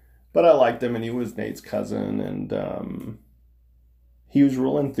 But I liked him, and he was Nate's cousin, and he was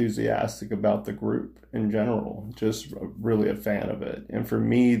real enthusiastic about the group in general, just really a fan of it. And for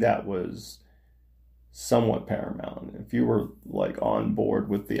me, that was somewhat paramount. If you were like on board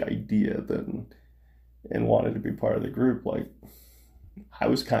with the idea then and wanted to be part of the group, like I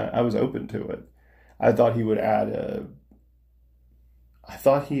was open to it. I thought he would added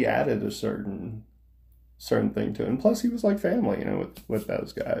a certain thing to it. And plus he was like family, with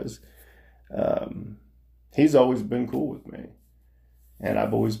those guys. He's always been cool with me. And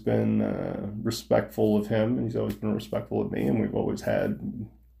I've always been respectful of him, and he's always been respectful of me, and we've always had,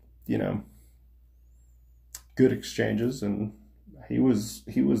 good exchanges. And he was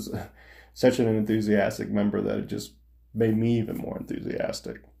such an enthusiastic member that it just made me even more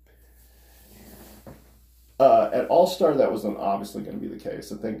enthusiastic. At All-Star, that wasn't obviously going to be the case.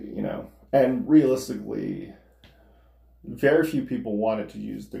 I think, and realistically, very few people wanted to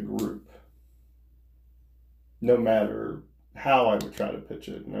use the group, no matter how I would try to pitch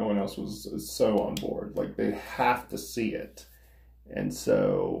it. No one else was so on board. Like, they have to see it. And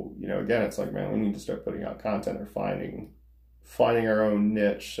so, again, it's like, man, we need to start putting out content or finding our own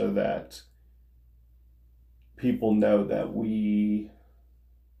niche so that people know that we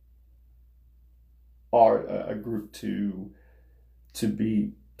are a group to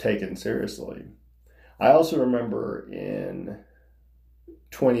be taken seriously. I also remember in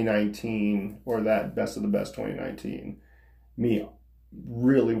 2019, or that Best of the Best 2019, me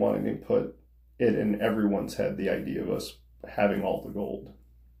really wanting to put it in everyone's head, the idea of us having all the gold.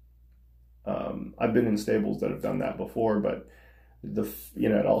 I've been in stables that have done that before, but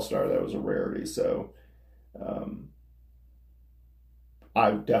at All-Star, that was a rarity. So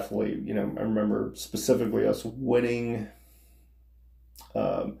I definitely, I remember specifically us winning.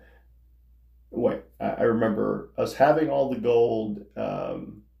 I remember us having all the gold,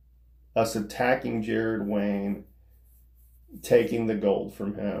 us attacking Jared Wayne, taking the gold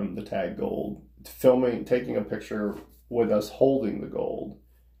from him, the tag gold, taking a picture with us holding the gold,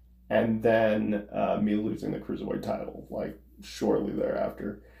 and then me losing the Cruiserweight title, like, shortly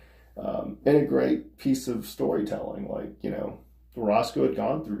thereafter. And a great piece of storytelling, like, Roscoe had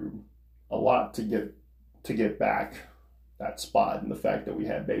gone through a lot to get back that spot, and the fact that we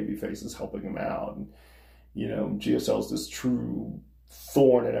had baby faces helping him out, and GSL's this true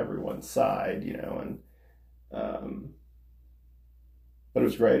thorn in everyone's side, but it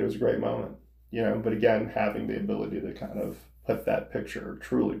was great. It was a great moment, but again, having the ability to kind of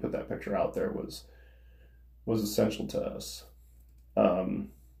truly put that picture out there was essential to us.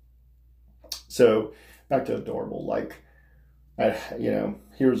 So back to Adorable, like,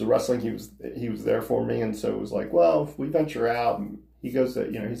 he was wrestling, he was there for me, and so it was like, well, if we venture out, and he goes to,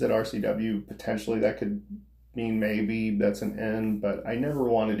 he's at RCW, potentially that could mean maybe that's an end, but I never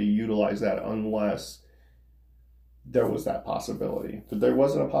wanted to utilize that unless there was that possibility. If there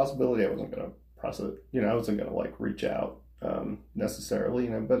wasn't a possibility, I wasn't going to press it, I wasn't going to, like, reach out necessarily,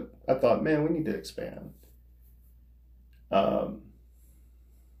 but I thought, man, we need to expand.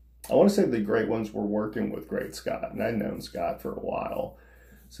 I want to say the Great Ones were working with Great Scott, and I'd known Scott for a while,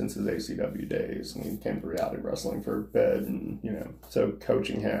 since his ACW days, and he came to Reality Wrestling for a bit, and, so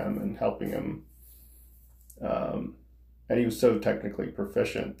coaching him and helping him, and he was so technically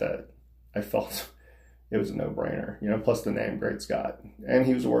proficient that I felt it was a no-brainer, plus the name Great Scott, and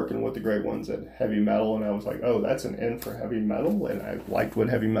he was working with the Great Ones at Heavy Metal, and I was like, oh, that's an in for Heavy Metal, and I liked what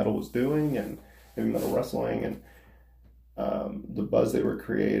Heavy Metal was doing, and Heavy Metal Wrestling, and the buzz they were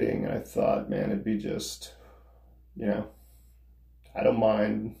creating. I thought, man, it'd be just, I don't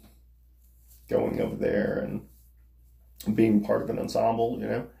mind going over there and being part of an ensemble,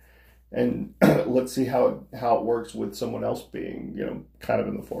 and let's see how it works with someone else being, kind of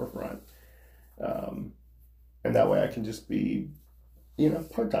in the forefront. And that way I can just be,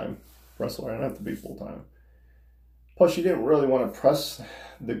 part-time wrestler. I don't have to be full-time. Plus, you didn't really want to press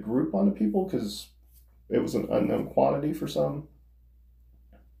the group onto people because it was an unknown quantity for some,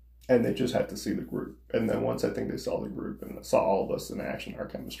 and they just had to see the group. And then once I think they saw the group and saw all of us in action, our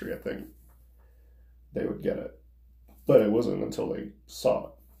chemistry, I think they would get it. But it wasn't until they saw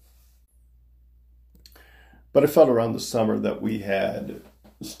it. But I felt around the summer that we had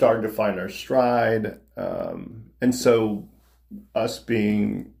started to find our stride, and so us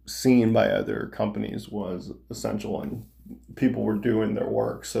being seen by other companies was essential, and people were doing their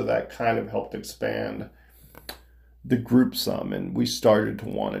work, so that kind of helped expand the group some, and we started to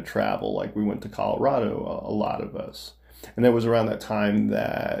want to travel. Like, we went to Colorado, a lot of us, and it was around that time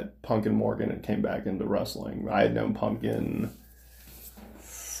that Pumpkin Morgan had came back into wrestling. I had known Pumpkin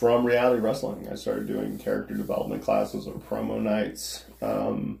from Reality Wrestling. I started doing character development classes or promo nights.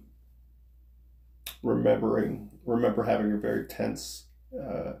 Remember having a very tense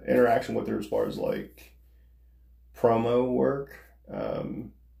interaction with her as far as, like, promo work,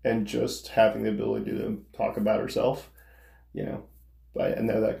 and just having the ability to talk about herself, I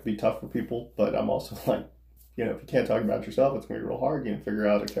know that can be tough for people, but I'm also like, if you can't talk about yourself, it's going to be real hard. You can figure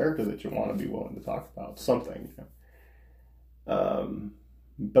out a character that you want to be willing to talk about, something,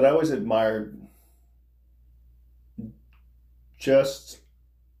 but I always admired just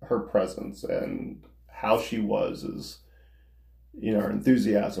her presence and how she was as, her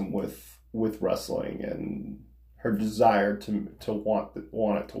enthusiasm with wrestling and her desire to want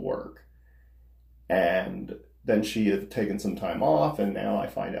it to work. And then she had taken some time off, and now I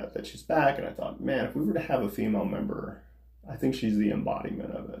find out that she's back, and I thought, man, if we were to have a female member, I think she's the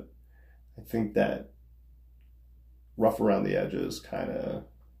embodiment of it. I think that rough around the edges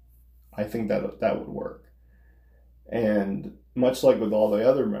I think that would work. And much like with all the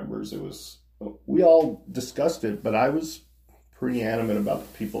other members, we all discussed it, but I was pretty animate about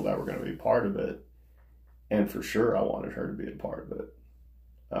the people that were going to be part of it. And for sure, I wanted her to be a part of it.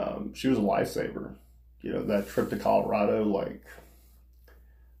 She was a lifesaver. That trip to Colorado, like,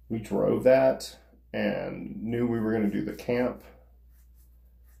 we drove that and knew we were going to do the camp.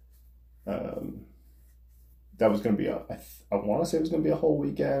 that was going to be I want to say it was going to be a whole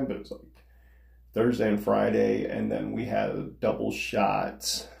weekend, but it was like Thursday and Friday, and then we had a double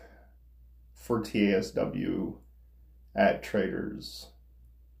shot for TASW at Traders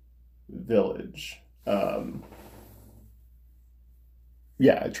Village. At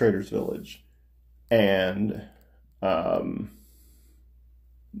Traders Village. And,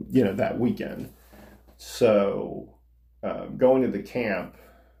 that weekend. So, going to the camp,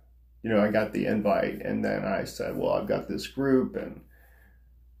 I got the invite, and then I said, well, I've got this group, and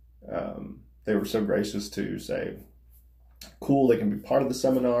they were so gracious to say, cool, they can be part of the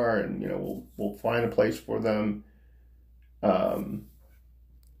seminar, and, we'll find a place for them.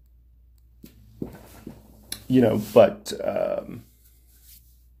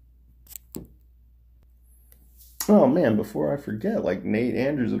 Oh man, before I forget, like Nate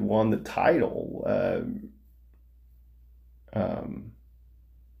Andrews had won the title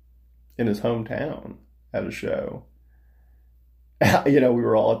in his hometown at a show. We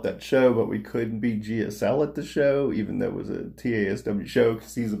were all at that show, but we couldn't be GSL at the show, even though it was a TASW show,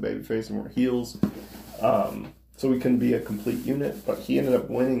 because he's a babyface and we're heels. So we couldn't be a complete unit, but he ended up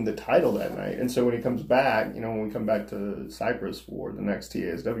winning the title that night. And so when he comes back, when we come back to Cyprus for the next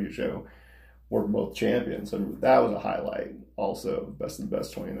TASW show, we're both champions. And that was a highlight also, Best of the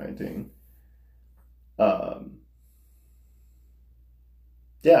Best 2019.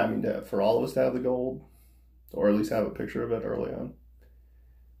 For all of us to have the gold, or at least have a picture of it early on.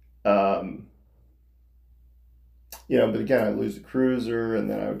 But again, I'd lose the Cruiser, and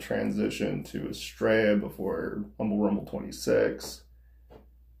then I would transition to Estrella before Humble Rumble 26.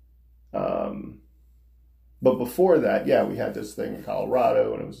 But before that, we had this thing in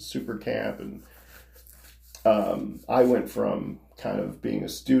Colorado, and it was a super camp, and I went from kind of being a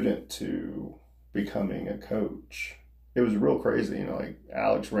student to becoming a coach. It was real crazy, like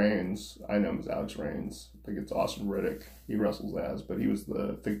Alex Reigns. I know him as Alex Reigns. I think it's Austin Riddick he wrestles as, but he was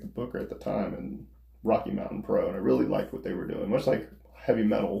the booker at the time in Rocky Mountain Pro, and I really liked what they were doing, much like heavy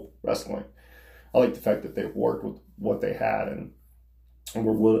metal wrestling. I like the fact that they worked with what they had and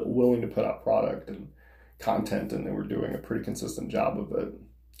were willing to put out product and content, and they were doing a pretty consistent job of it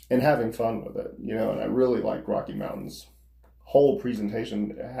and having fun with it, and I really liked Rocky Mountain's whole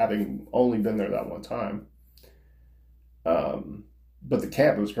presentation, having only been there that one time. But the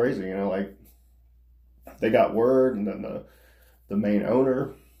camp was crazy, like they got word, and then the main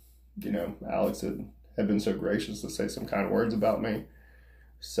owner, Alex had been so gracious to say some kind words about me.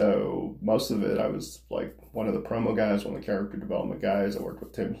 So most of it, I was like one of the promo guys, one of the character development guys. I worked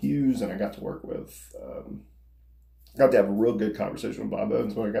with Tim Hughes, and I got to work with, got to have a real good conversation with Bob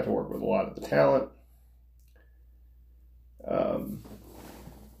Owens, but I got to work with a lot of the talent.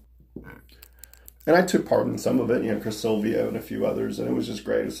 And I took part in some of it, Chris Silvio and a few others, and it was just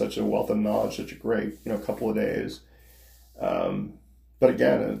great. It's such a wealth of knowledge, such a great, couple of days. But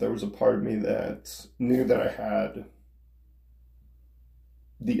again, there was a part of me that knew that I had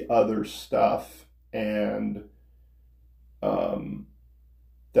the other stuff, and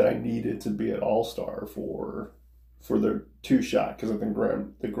that I needed to be at All-Star for their two-shot, because I think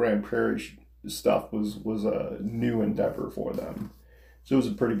the Grand Prairie stuff was a new endeavor for them. So it was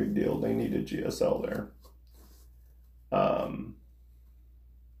a pretty big deal. They needed GSL there.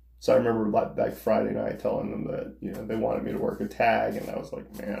 So I remember like Friday night telling them that, they wanted me to work a tag, and I was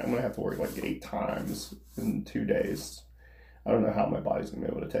like, man, I'm going to have to work like 8 times in 2 days. I don't know how my body's going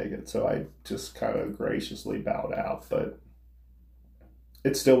to be able to take it. So I just kind of graciously bowed out, but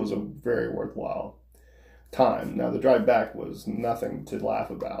it still was a very worthwhile time. Now, the drive back was nothing to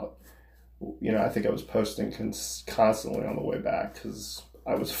laugh about. I think I was posting constantly on the way back because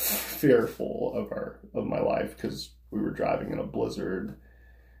I was fearful of my life, because we were driving in a blizzard.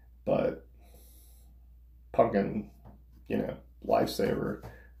 But Pumpkin, lifesaver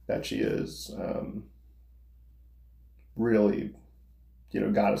that she is, really,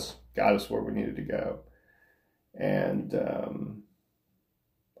 got us where we needed to go. And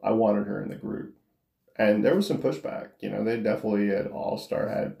I wanted her in the group. And there was some pushback. They definitely at All-Star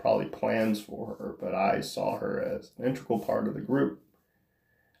had probably plans for her, but I saw her as an integral part of the group.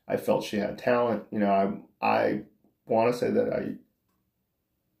 I felt she had talent. I want to say that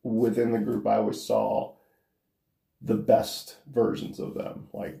within the group, I always saw the best versions of them,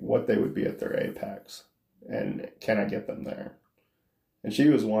 like what they would be at their apex, and can I get them there? And she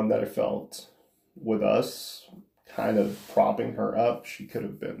was one that I felt, with us kind of propping her up, she could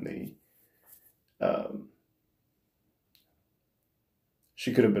have been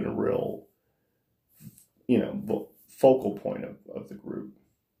she could have been a real, focal point of the group.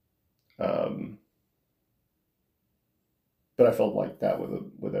 But I felt like that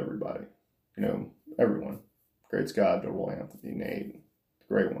with everybody, everyone. Great Scott, Double Anthony, Nate,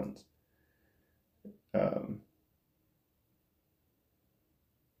 great ones.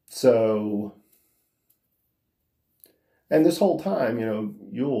 So, and this whole time,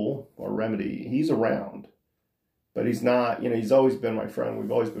 Yule or Remedy, he's around, but he's not, he's always been my friend.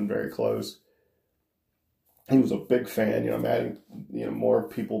 We've always been very close. He was a big fan. I'm adding, more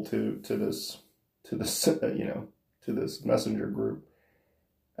people to this, to this messenger group.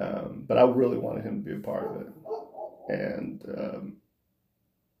 But I really wanted him to be a part of it. And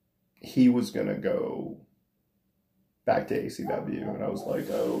he was going to go back to ACW. And I was like,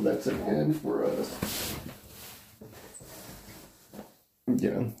 oh, that's an end for us.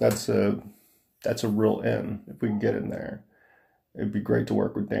 That's a real end if we can get in there. It'd be great to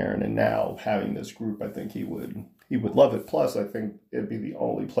work with Darren. And now having this group, I think he would love it. Plus, I think it'd be the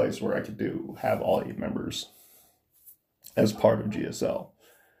only place where I could have all 8 members as part of GSL.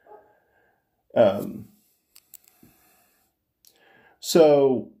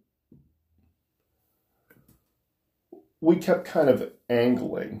 So we kept kind of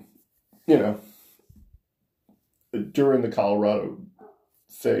angling, during the Colorado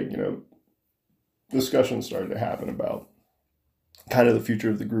thing, discussions started to happen about kind of the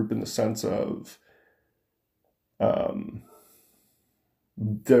future of the group in the sense of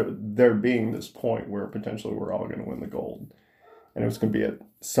there being this point where potentially we're all going to win the gold. And it was going to be at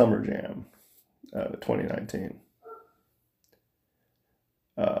Summer Jam 2019.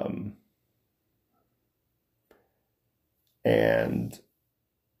 And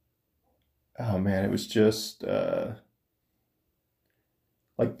oh man, it was just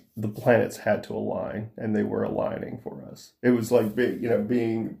like the planets had to align, and they were aligning for us. It was like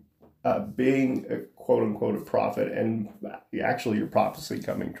being a quote unquote a prophet, and actually your prophecy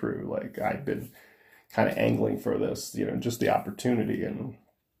coming true. Like I'd been kind of angling for this, just the opportunity and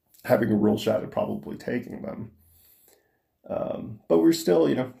having a real shot at probably taking them. But we're still,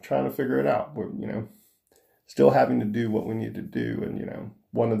 trying to figure it out. We're, still having to do what we need to do. And,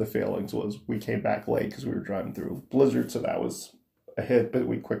 one of the failings was we came back late because we were driving through a blizzard. So that was a hit, but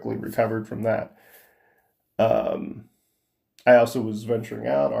we quickly recovered from that. I also was venturing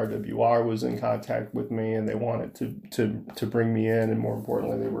out. RWR was in contact with me, and they wanted to bring me in. And more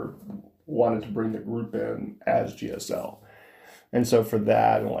importantly, they wanted to bring the group in as GSL. And so for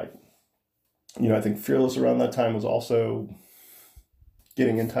that, and I think Fearless around that time was also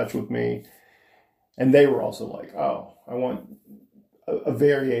getting in touch with me. And they were also like, oh, I want a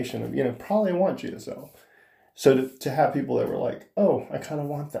variation of, probably I want GSL. So to have people that were like, oh, I kind of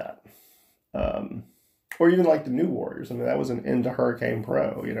want that. Or even like the New Warriors. I mean, that was an into Hurricane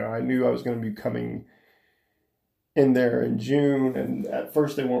Pro. I knew I was going to be coming in there in June. And at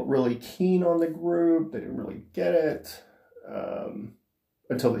first they weren't really keen on the group. They didn't really get it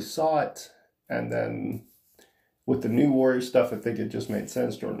until they saw it. And then with the New Warrior stuff, I think it just made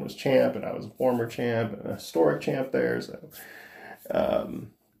sense. Jordan was champ, and I was a former champ and a historic champ there. So,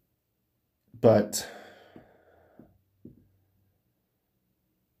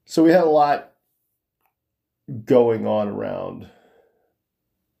 so we had a lot going on around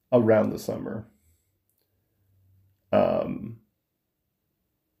the summer.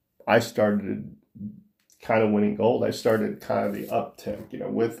 I started kind of winning gold. I started kind of the uptick,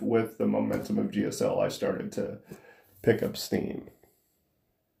 with the momentum of GSL, I started to pick up steam.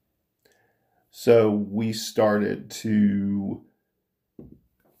 So we started to,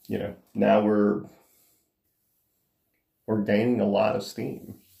 now we're gaining a lot of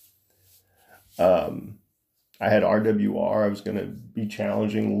steam. I had RWR. I was going to be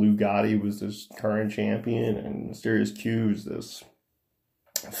challenging Lou Gotti, was this current champion, and Mysterious Q is this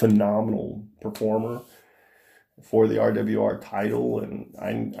phenomenal performer for the RWR title. And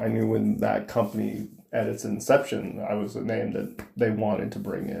I knew when that company at its inception, I was a name that they wanted to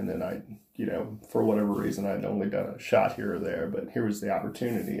bring in. And I, for whatever reason, I'd only done a shot here or there, but here was the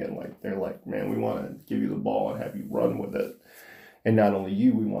opportunity. And they're like, man, we want to give you the ball and have you run with it. And not only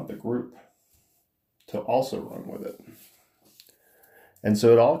you, we want the group to also run with it. And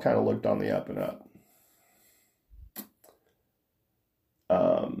so it all kind of looked on the up and up.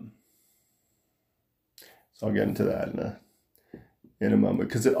 So I'll get into that in a moment,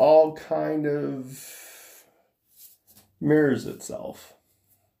 because it all kind of mirrors itself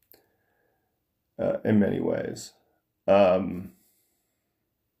in many ways. I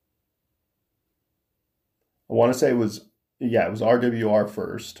want to say it was RWR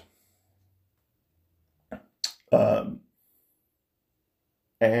first.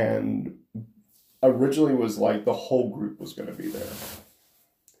 And originally was like the whole group was going to be there.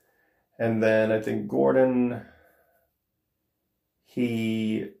 And then I think Gordon,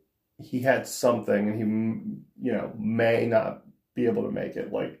 he he had something, and he, you know, may not be able to make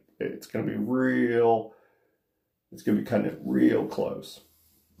it. Like, it's going to be real. It's going to be kind of real close.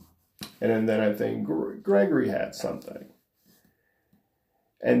 And then I think Gregory had something.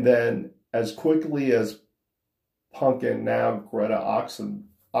 And then as quickly as Punk and now Greta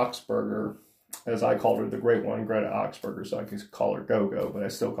Oxberger, as I called her, the great one, Greta Oxberger, so I could call her Go-Go, but I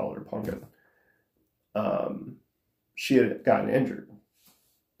still call her Punkin. She had gotten injured.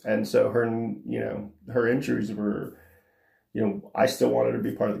 And so her injuries were, I still wanted to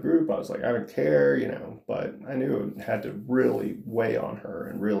be part of the group. I was like, I don't care, but I knew it had to really weigh on her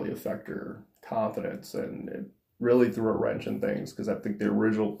and really affect her confidence. And it really threw a wrench in things, because I think the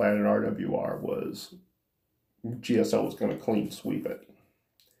original plan in RWR was GSL was going to clean sweep it.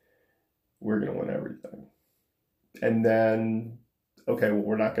 We're going to win everything. And then, okay, well,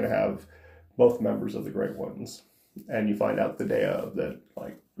 we're not going to have both members of the Great Ones. And you find out the day of that,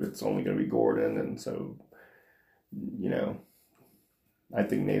 like, it's only going to be Gordon. And so, I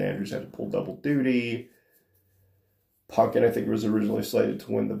think Nate Andrews had to pull double duty. Punkin, I think, was originally slated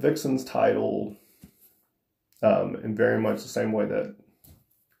to win the Vixens title, in very much the same way that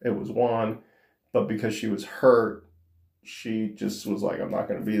it was won. But because she was hurt, she just was like, I'm not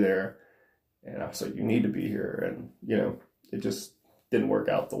going to be there. And I was like, you need to be here. And, it just didn't work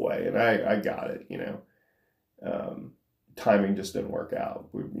out the way. And I got it, timing just didn't work out.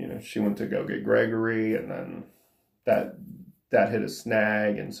 She went to go get Gregory, and then that hit a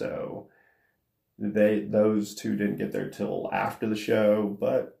snag. And so those two didn't get there till after the show.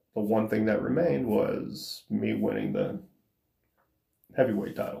 But the one thing that remained was me winning the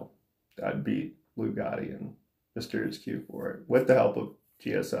heavyweight title. I beat Lou Gotti and Mysterious Q for it with the help of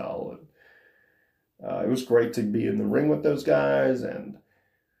GSL. And it was great to be in the ring with those guys and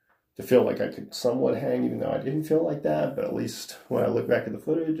to feel like I could somewhat hang, even though I didn't feel like that. But at least when I look back at the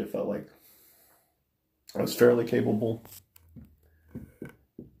footage, it felt like I was fairly capable.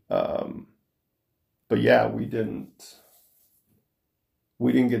 But yeah, we didn't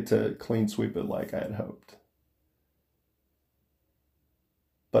get to clean sweep it like I had hoped.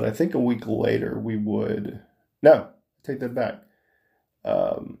 But I think a week later we would... No, take that back.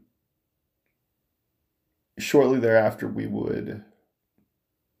 Shortly thereafter, we would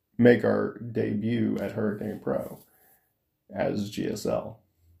make our debut at Hurricane Pro as GSL.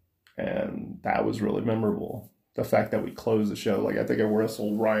 And that was really memorable. The fact that we closed the show, like, I think I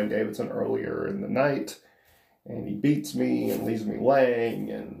wrestled Ryan Davidson earlier in the night, and he beats me and leaves me laying,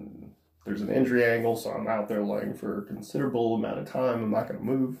 and there's an injury angle, so I'm out there laying for a considerable amount of time. I'm not going to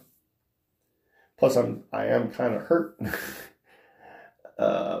move. Plus, I am kind of hurt.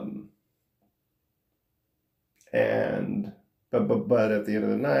 But at the end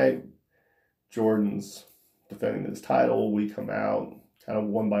of the night, Jordan's defending his title. We come out kind of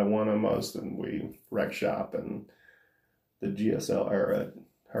one by one almost, and we wreck shop, and the GSL era at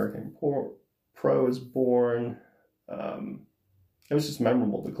Hurricane Pro is born. It was just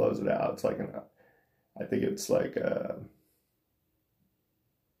memorable to close it out. It's like, I think it's like, it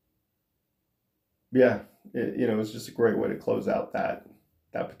was just a great way to close out that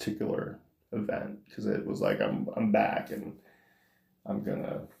particular event, because it was like, I'm back, and I'm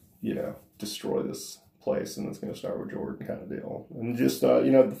gonna destroy this place, and it's gonna start with Jordan kind of deal. And just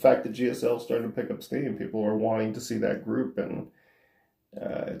the fact that GSL is starting to pick up steam, people are wanting to see that group, and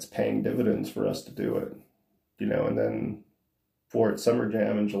it's paying dividends for us to do it, and then for it Summer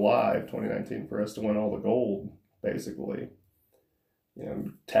Jam in July of 2019 for us to win all the gold, basically,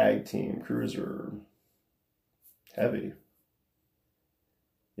 tag team, cruiser, heavy.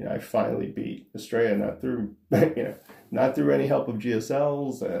 I finally beat Estrella, not through, not through any help of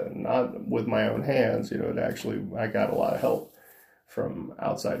GSL's, and not with my own hands. I got a lot of help from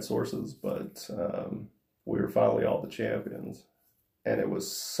outside sources, but we were finally all the champions. And it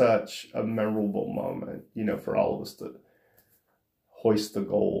was such a memorable moment, for all of us to hoist the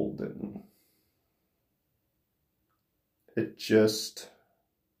gold. And it just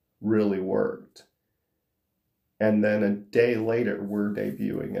really worked. And then a day later, we're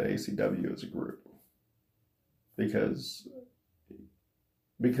debuting at ACW as a group. Because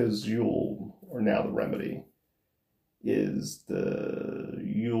Yule, or now the Remedy, is the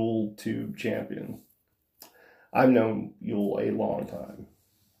Yule Tube champion. I've known Yule a long time.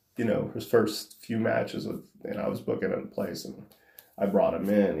 His first few matches, and I was booking him a place, and I brought him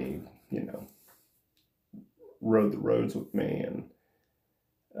in. He, rode the roads with me, and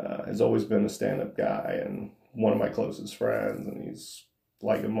has always been a stand-up guy, and one of my closest friends, and he's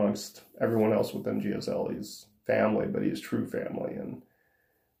like amongst everyone else within GSL, he's family, but he's true family. And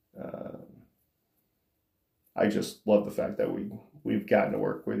I just love the fact that we we've gotten to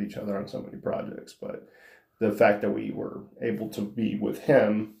work with each other on so many projects, but the fact that we were able to be with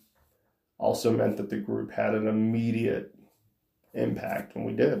him also meant that the group had an immediate impact, and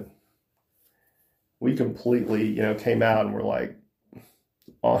we did. We completely, you know, came out and were like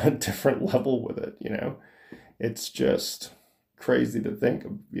on a different level with it, you know. It's just crazy to think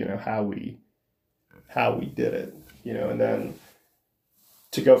of, you know, how we did it, you know, and then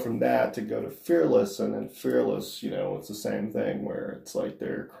to go from that to go to Fearless, and then Fearless, you know, it's the same thing where it's like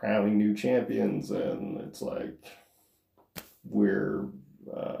they're crowning new champions, and it's like we're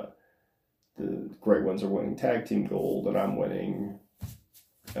the Great Ones are winning tag team gold, and I'm winning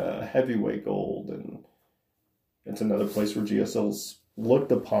heavyweight gold, and it's another place where GSL's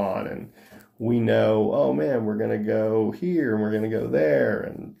looked upon, and we know, oh man, we're gonna go here and we're gonna go there,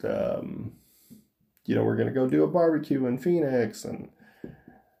 and you know, we're gonna go do a barbecue in Phoenix, and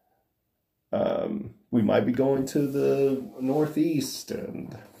we might be going to the Northeast,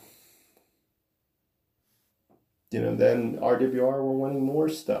 and you know, then RWR were winning more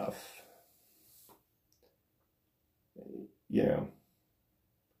stuff. You know,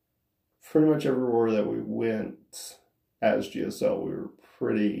 pretty much everywhere that we went as GSL, we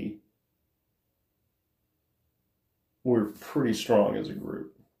were pretty strong as a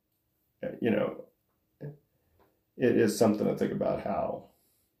group. You know, it is something to think about how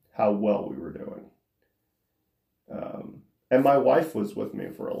well we were doing. And my wife was with me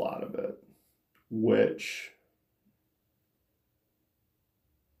for a lot of it, which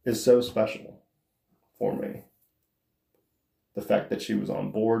is so special for me. The fact that she was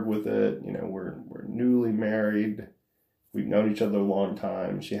on board with it, you know, we're newly married. We've known each other a long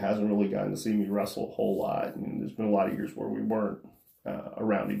time. She hasn't really gotten to see me wrestle a whole lot. And there's been a lot of years where we weren't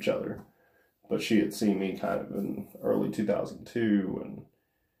around each other. But she had seen me kind of in early 2002. And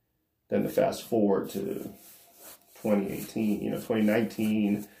then to fast forward to 2018, you know,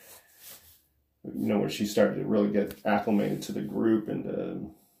 2019, you know, when she started to really get acclimated to the group and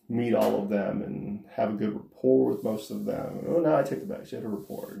to meet all of them and have a good rapport with most of them. Oh, no, I take it back. She had good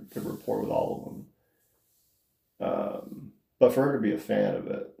rapport with all of them. But for her to be a fan of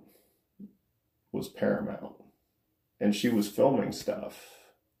it was paramount. And she was filming stuff,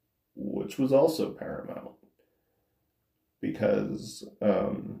 which was also paramount, because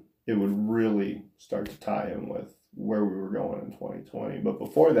it would really start to tie in with where we were going in 2020. But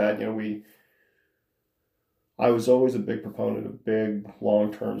before that, you know, I was always a big proponent of big,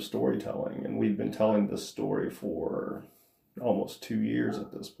 long-term storytelling, and we've been telling this story for almost 2 years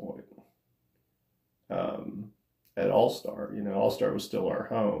at this point. At All-Star, you know, All-Star was still our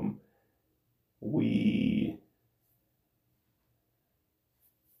home. You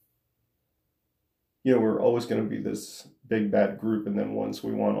know, we're always going to be this big bad group, and then once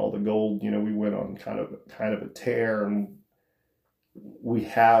we won all the gold, you know, we went on kind of a tear, and we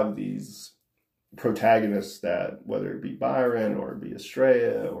have these protagonists that, whether it be Byron or it be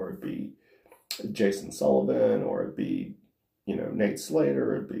Estrella or it be Jason Sullivan or it be, you know, Nate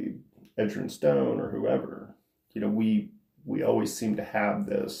Slater or it be Edrin Stone or whoever, you know, we always seem to have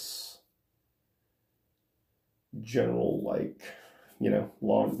this general, like, you know,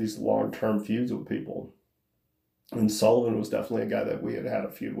 these long-term feuds with people. And Sullivan was definitely a guy that we had a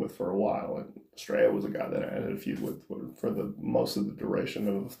feud with for a while, and Estrella was a guy that I had a feud with for the most of the duration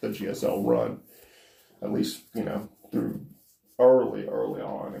of the GSL run. At least, you know, through early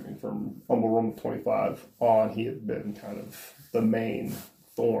on. I mean, from Humble Room 25 on, he had been kind of the main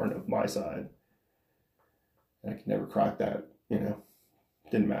thorn of my side. And I could never crack that, you know.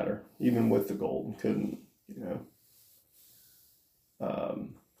 Didn't matter. Even with the gold, couldn't, you know.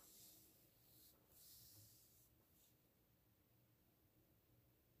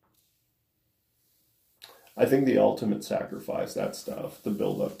 I think the ultimate sacrifice, that stuff, the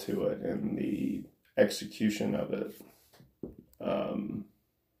build up to it and the execution of it,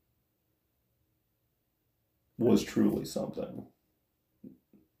 was truly something.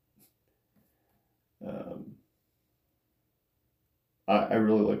 I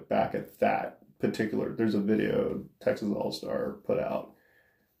really look back at that particular, there's a video Texas All-Star put out,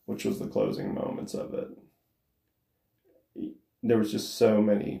 which was the closing moments of it. There was just so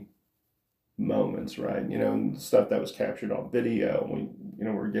many moments, right? You know, and stuff that was captured on video.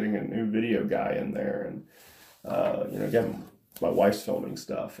 We're getting a new video guy in there, and you know, again, my wife's filming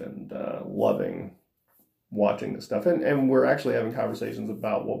stuff and loving watching the stuff, and we're actually having conversations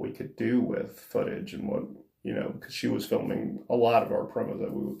about what we could do with footage and what, you know, because she was filming a lot of our promos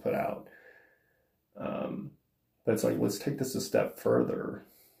that we would put out. But it's like, let's take this a step further,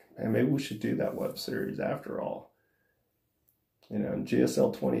 and maybe we should do that web series after all. You know, in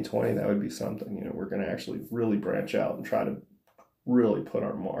GSL 2020, that would be something. You know, we're going to actually really branch out and try to really put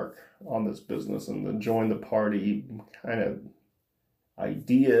our mark on this business, and the join the party kind of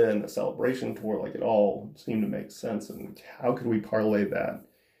idea and the celebration tour, like it all seemed to make sense. And how could we parlay that?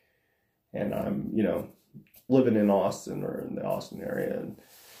 And I'm, living in Austin or in the Austin area, and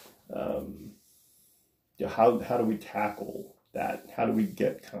how do we tackle that? How do we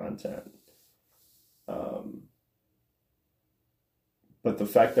get content? But the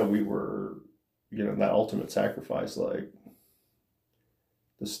fact that we were, that ultimate sacrifice, like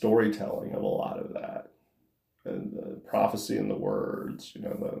the storytelling of a lot of that, and the prophecy in the words,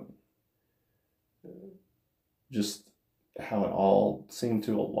 just how it all seemed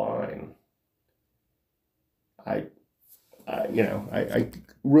to align. I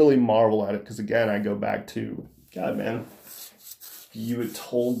really marvel at it, because again, I go back to, God, man, you had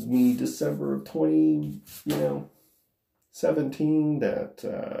told me December of 2017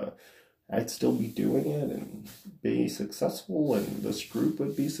 that I'd still be doing it and be successful, and this group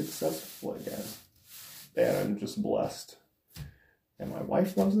would be successful again. And I'm just blessed. And my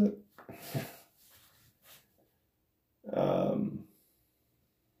wife loves it.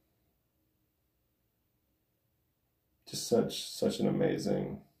 Just such an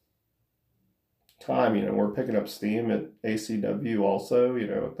amazing time. We're picking up steam at ACW also.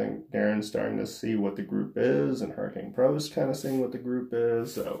 I think Darren's starting to see what the group is, and Hurricane Pro's kind of seeing what the group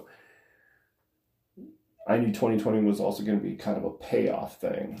is. So I knew 2020 was also going to be kind of a payoff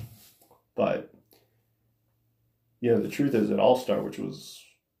thing. But the truth is, at All Star, which was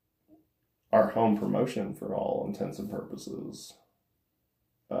our home promotion for all intents and purposes,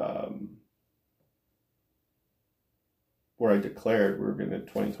 where I declared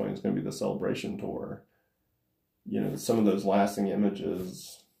 2020 is going to be the celebration tour, some of those lasting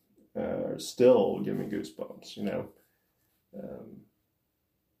images are still give me goosebumps,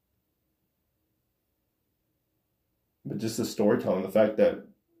 but just the storytelling, the fact that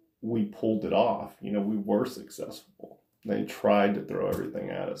we pulled it off, we were successful. They tried to throw everything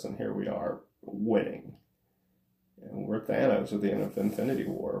at us, and here we are winning. And we're Thanos at the end of Infinity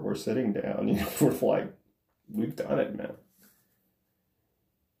War. We're sitting down, we're like, we've done it, man.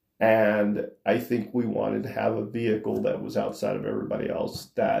 And I think we wanted to have a vehicle that was outside of everybody else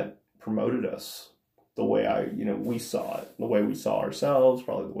that promoted us the way we saw it, the way we saw ourselves,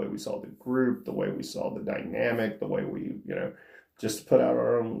 probably the way we saw the group, the way we saw the dynamic, the way we, just put out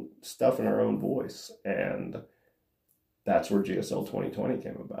our own stuff in our own voice. And that's where GSL 2020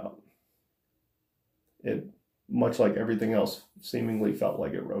 came about. It, much like everything else, seemingly felt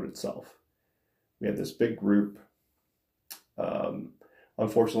like it wrote itself. We had this big group.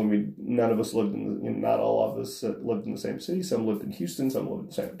 Unfortunately, none of us lived not all of us lived in the same city. Some lived in Houston, some lived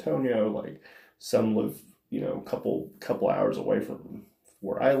in San Antonio, like some live, a couple hours away from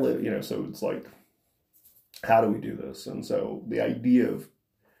where I live, so it's like, how do we do this? And so the idea of,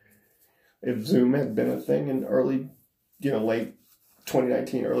 if Zoom had been a thing in early, late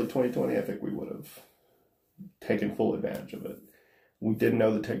 2019, early 2020, I think we would have taken full advantage of it. We didn't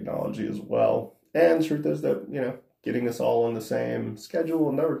know the technology as well. And the truth is that, getting us all on the same schedule,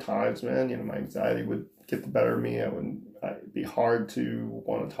 and there were times, man, my anxiety would get the better of me. It'd be hard to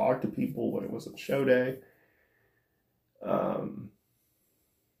want to talk to people when it wasn't show day.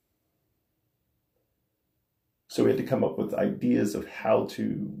 So we had to come up with ideas of how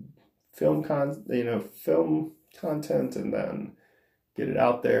to film content and then get it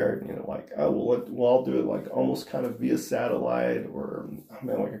out there. Like, we'll all do it like almost kind of via satellite, or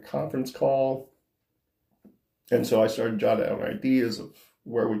like a conference call. And so I started jotting down ideas of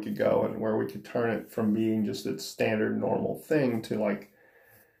where we could go and where we could turn it from being just its standard normal thing to like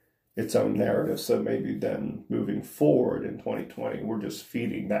its own narrative. So maybe then moving forward in 2020, we're just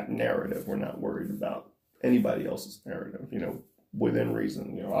feeding that narrative. We're not worried about anybody else's narrative, within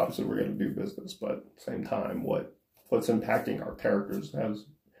reason. Obviously we're going to do business, but at the same time, what's impacting our characters has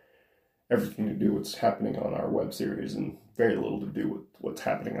everything to do with what's happening on our web series, and very little to do with what's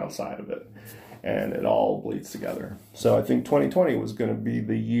happening outside of it. And it all bleeds together. So I think 2020 was going to be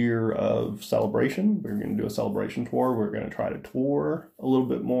the year of celebration. We're going to do a celebration tour. We're going to try to tour a little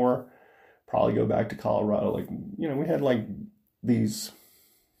bit more, probably go back to Colorado. Like, we had like these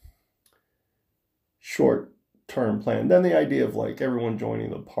short-term plan. Then the idea of like everyone joining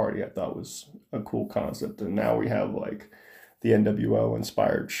the party, I thought was a cool concept. And now we have like the NWO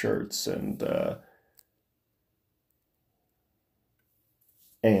inspired shirts, and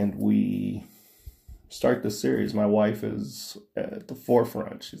we start this series. My wife is at the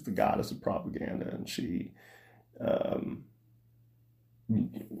forefront. She's the goddess of propaganda, and she,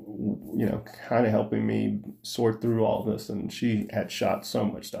 kind of helping me sort through all this. And she had shot so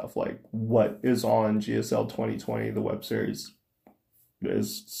much stuff, like what is on GSL 2020, the web series,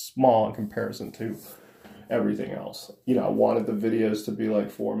 is small in comparison to everything else. You know, I wanted the videos to be like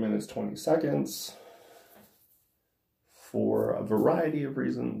 4 minutes, 20 seconds for a variety of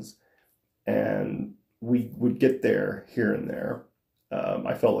reasons. And we would get there here and there.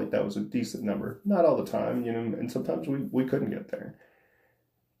 I felt like that was a decent number. Not all the time, you know, and sometimes we couldn't get there.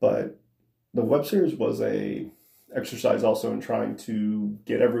 But the web series was a exercise also in trying to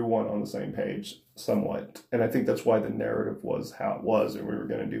get everyone on the same page somewhat. And I think that's why the narrative was how it was, and we were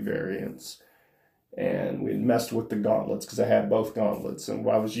going to do variants. And we messed with the gauntlets because I had both gauntlets, and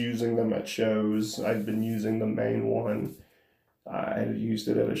I was using them at shows. I'd been using the main one. I had used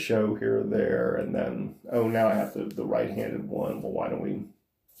it at a show here or there, and then, oh, now I have the right-handed one. Well, why don't we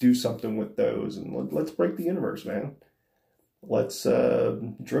do something with those, and let's break the universe, man. Let's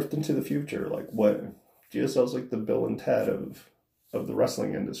drift into the future. Like, what GSL's like the Bill and Ted of the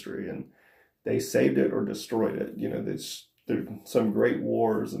wrestling industry, and they saved it or destroyed it. You know, there's some great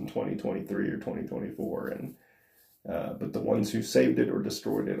wars in 2023 or 2024, and but the ones who saved it or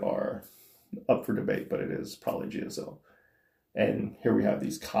destroyed it are up for debate, but it is probably GSL. And here we have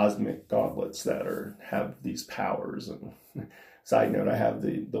these cosmic gauntlets that have these powers. And side note, I have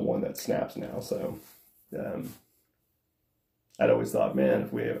the one that snaps now. So I'd always thought, man,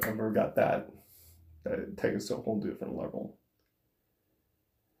 if we ever got that, that'd take us to a whole different level.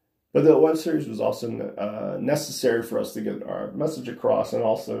 But the web series was also necessary for us to get our message across and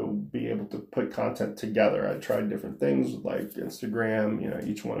also be able to put content together. I tried different things like Instagram, you know,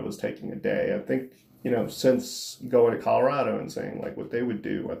 each one of us taking a day. I think, you know, since going to Colorado and saying like what they would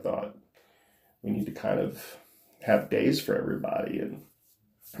do, I thought we need to kind of have days for everybody. And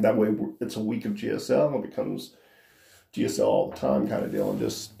that way it's a week of GSL. It becomes GSL all the time kind of deal, and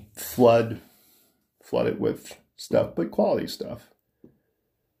just flood it with stuff, but quality stuff.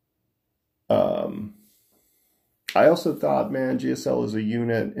 I also thought, man, GSL as a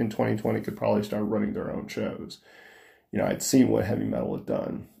unit in 2020 could probably start running their own shows. You know, I'd seen what heavy metal had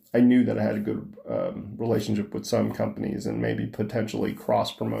done. I knew that I had a good relationship with some companies, and maybe potentially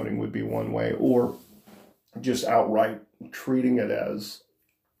cross-promoting would be one way, or just outright treating it as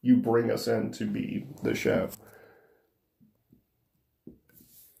you bring us in to be the show.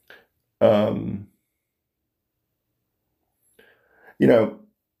 You know,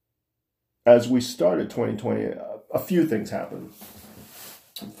 as we started 2020, a few things happened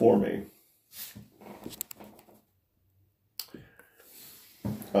for me.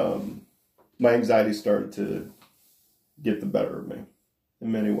 My anxiety started to get the better of me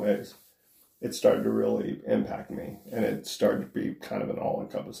in many ways. It started to really impact me, and it started to be kind of an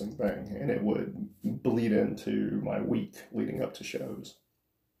all-encompassing thing, and it would bleed into my week leading up to shows.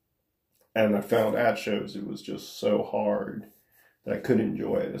 And I found at shows it was just so hard that I couldn't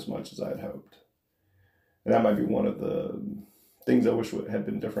enjoy it as much as I had hoped. And that might be one of the things I wish had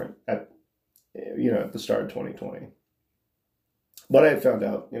been different at the start of 2020. But I had found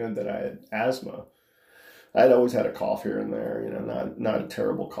out, you know, that I had asthma. I had always had a cough here and there, you know, not a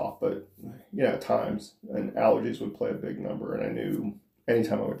terrible cough, but, you know, at times. And allergies would play a big number. And I knew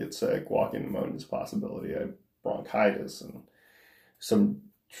anytime I would get sick, walking pneumonia is a possibility. I had bronchitis and some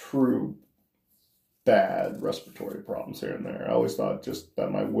true bad respiratory problems here and there. I always thought just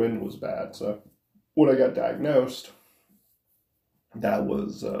that my wind was bad. So when I got diagnosed, that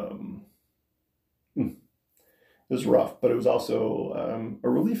was it was rough, but it was also a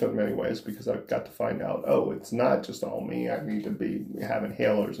relief in many ways, because I got to find out, oh, it's not just all me. I need to be have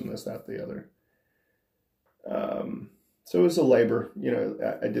inhalers and this, that, the other. So it was a labor. You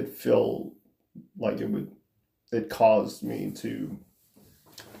know, I did feel like it caused me to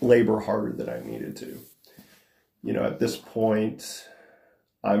labor harder than I needed to. You know, at this point,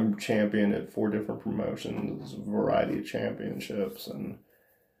 I'm champion at 4 different promotions, a variety of championships, and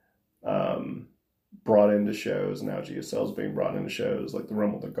brought into shows. Now GSL is being brought into shows like the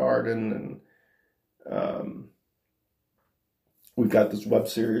Rumble the Garden, and we've got this web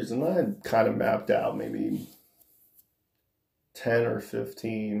series, and I had kind of mapped out maybe 10 or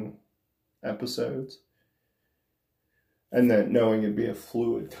 15 episodes. And then knowing it'd be a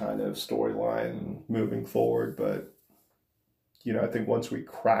fluid kind of storyline moving forward. But, you know, I think once we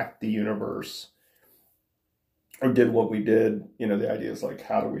cracked the universe or did what we did, you know, the idea is like,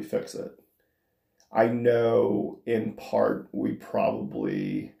 how do we fix it? I know in part we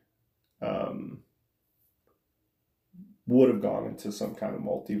probably would have gone into some kind of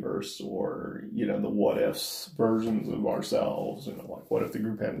multiverse, or, you know, the what ifs versions of ourselves. You know, like, what if the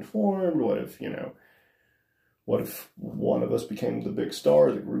group hadn't formed? What if, you know, what if one of us became the big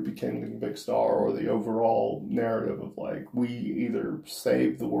star, the group became the big star, or the overall narrative of like, we either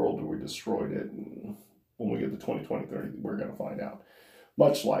saved the world or we destroyed it, and when we get to 2020, 30, we're going to find out.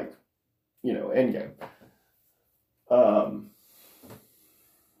 much like, Endgame.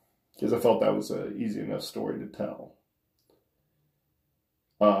 Because I felt that was an easy enough story to tell.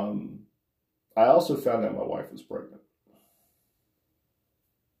 I also found out my wife was pregnant.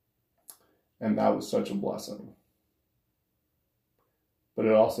 And that was such a blessing. But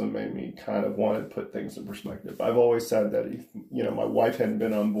it also made me kind of want to put things in perspective. I've always said that if, my wife hadn't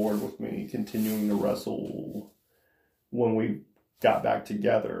been on board with me continuing to wrestle when we got back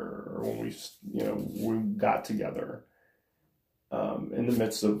together, or when we got together, in the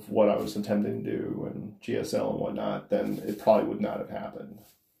midst of what I was attempting to do and GSL and whatnot, then it probably would not have happened.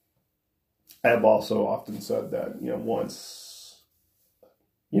 I've also often said that, once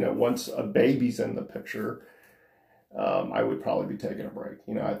a baby's in the picture, I would probably be taking a break.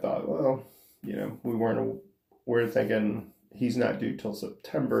 I thought, well, we're thinking he's not due till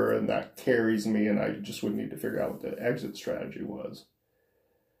September, and that carries me, and I just would need to figure out what the exit strategy was.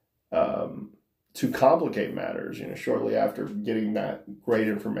 To complicate matters, shortly after getting that great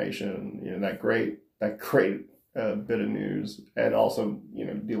information, that great bit of news, and also,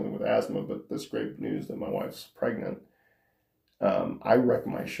 dealing with asthma, but this great news that my wife's pregnant, I wrecked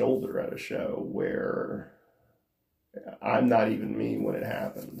my shoulder at a show where I'm not even me when it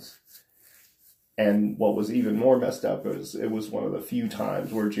happens. And what was even more messed up is it was one of the few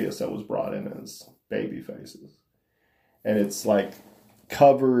times where GSL was brought in as baby faces. And it's like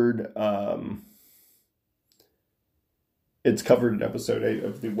covered, it's covered in episode 8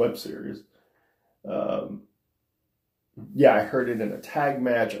 of the web series. I heard it in a tag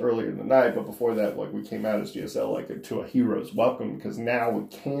match earlier in the night, but before that, we came out as GSL, to a hero's welcome, because now it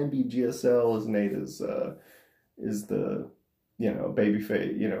can be GSL, as Nate is the,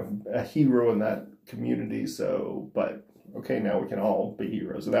 babyface, a hero in that community. So, but okay, now we can all be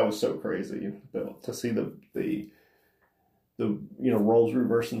heroes. And that was so crazy to see the roles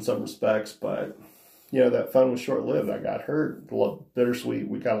reversed in some respects, but that fun was short-lived. I got hurt. Bittersweet.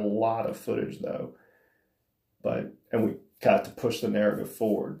 We got a lot of footage though, and we got to push the narrative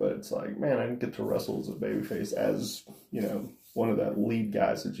forward, but it's like, man, I didn't get to wrestle as a babyface, as, one of the lead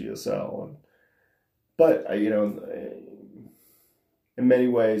guys at GSL. But in many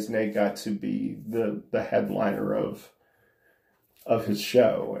ways, Nate got to be the headliner of his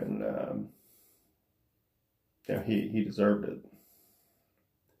show, and he deserved it.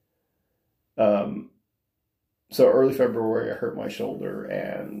 So early February, I hurt my shoulder,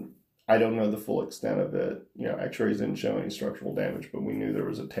 and I don't know the full extent of it. X-rays didn't show any structural damage, but we knew there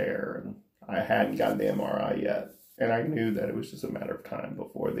was a tear, and I hadn't gotten the MRI yet, and I knew that it was just a matter of time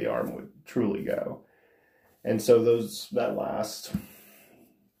before the arm would truly go. And so that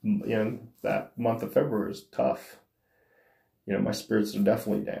month of February is tough. My spirits are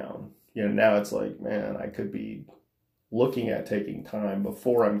definitely down. Now it's like, man, I could be looking at taking time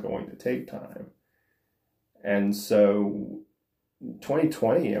before I'm going to take time. And so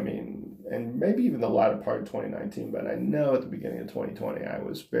 2020, and maybe even the latter part of 2019, but I know at the beginning of 2020, I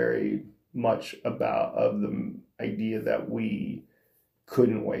was very much of the idea that we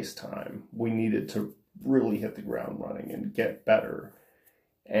couldn't waste time. We needed to really hit the ground running and get better.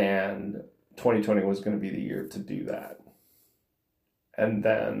 And 2020 was going to be the year to do that. And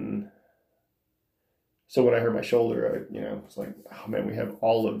then, so when I hurt my shoulder, it's like, oh man, we have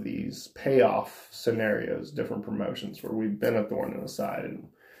all of these payoff scenarios, different promotions where we've been a thorn in the side, and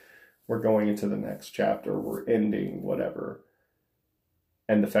we're going into the next chapter, we're ending whatever.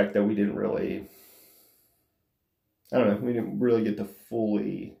 And the fact that we didn't really, we didn't really get to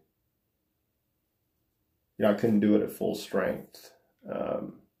fully, I couldn't do it at full strength.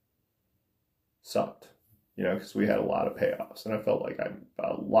 Sucked, because we had a lot of payoffs, and I felt like I'm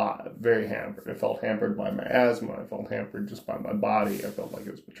very hampered. I felt hampered by my asthma. I felt hampered just by my body. I felt like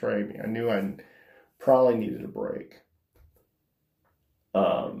it was betraying me. I knew I probably needed a break.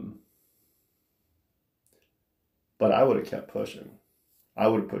 But I would have kept pushing. I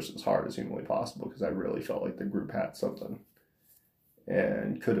would have pushed as hard as humanly possible, because I really felt like the group had something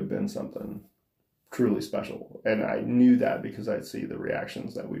and could have been something truly special. And I knew that because I'd see the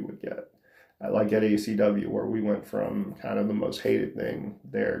reactions that we would get. Like at ACW, where we went from kind of the most hated thing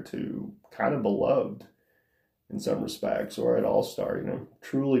there to kind of beloved in some respects, or at All Star,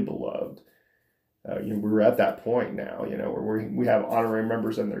 truly beloved. We're at that point now, where we have honorary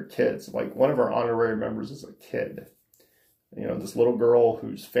members and their kids. Like, one of our honorary members is a kid. This little girl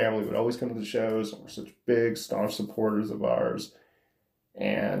whose family would always come to the shows and were such big, staunch supporters of ours.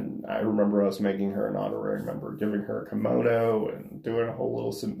 And I remember us making her an honorary member, giving her a kimono and doing a whole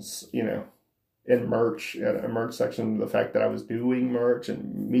little, in merch, a merch section. The fact that I was doing merch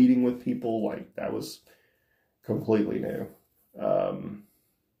and meeting with people, like, that was completely new. Um,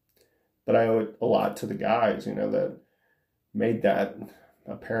 but I owe it a lot to the guys, that made that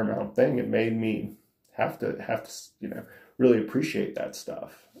a paramount thing. It made me have to, really appreciate that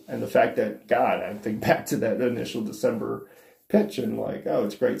stuff. And the fact that, God, I think back to that initial December pitch and like, oh,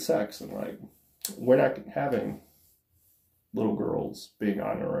 it's great sex. And like, we're not having little girls being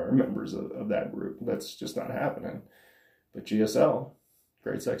honorary members of that group. That's just not happening. But GSL,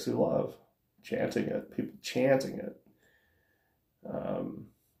 Great Sexy Love, chanting it, people chanting it.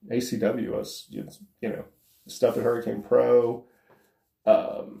 ACW was, stuff at Hurricane Pro,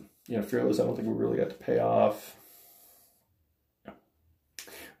 Fearless, I don't think we really got to pay off.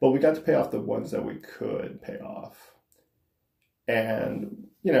 But we got to pay off the ones that we could pay off. And,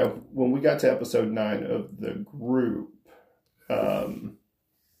 when we got to episode 9 of the group, of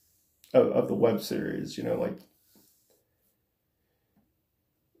the web series,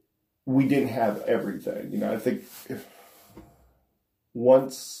 we didn't have everything. I think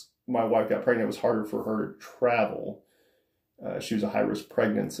once my wife got pregnant, it was harder for her to travel. She was a high-risk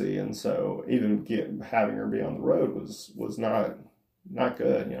pregnancy, and so even having her be on the road was not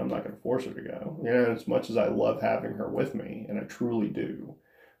good. I'm not going to force her to go. As much as I love having her with me, and I truly do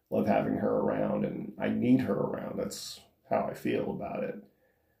love having her around, and I need her around. That's how I feel about it.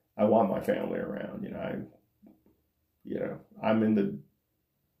 I want my family around.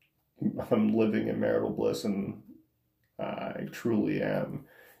 I'm living in marital bliss, and I truly am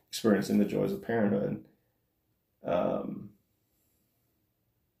experiencing the joys of parenthood.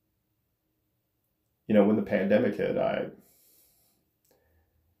 When the pandemic hit, I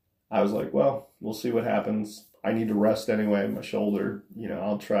was like, well, we'll see what happens. I need to rest anyway, my shoulder.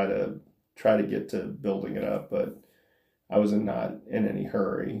 I'll try to get to building it up, but I was not in any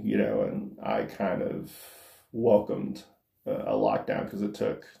hurry, and I kind of welcomed a lockdown because it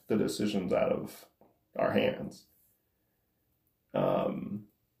took the decisions out of our hands.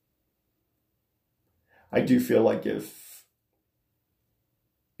 I do feel like if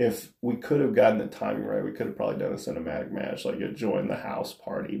we could have gotten the timing right, we could have probably done a cinematic match, like a join the house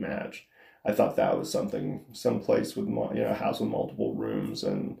party match. I thought that was someplace with, a house with multiple rooms,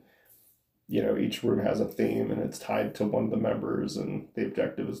 and, each room has a theme and it's tied to one of the members, and the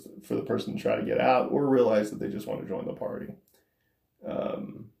objective is for the person to try to get out or realize that they just want to join the party.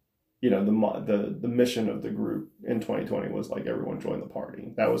 The mission of the group in 2020 was like everyone join the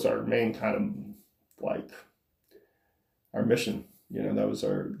party. That was our main kind of like our mission.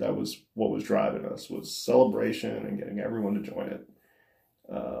 That was what was driving us, was celebration and getting everyone to join it.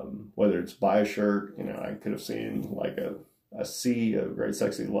 Whether it's buy a shirt, I could have seen like a sea of Great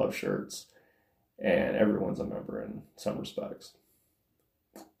Sexy Love shirts, and everyone's a member in some respects.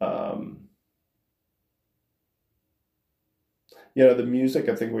 The music,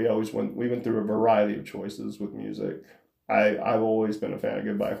 I think we went through a variety of choices with music. I've always been a fan of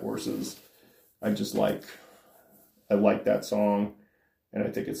Goodbye Horses. I like that song. And I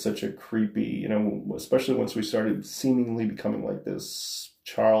think it's such a creepy, especially once we started seemingly becoming like this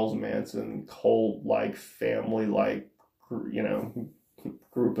Charles Manson cult-like, family-like,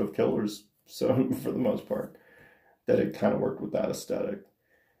 group of killers. So for the most part, that it kind of worked with that aesthetic.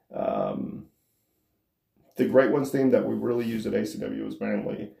 The Great Ones theme that we really used at ACW was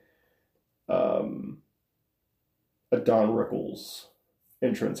mainly a Don Rickles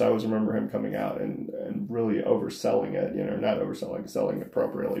entrance. I always remember him coming out and really overselling it, not overselling, selling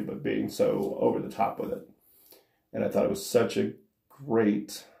appropriately, but being so over the top with it. And I thought it was such a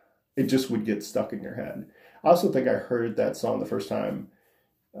great, it just would get stuck in your head. I also think I heard that song the first time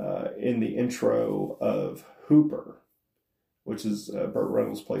in the intro of Hooper, which is Burt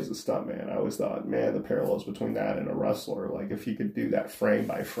Reynolds plays a stuntman. I always thought, man, the parallels between that and a wrestler, like if you could do that frame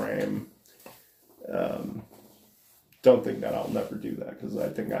by frame, don't think that I'll never do that, because I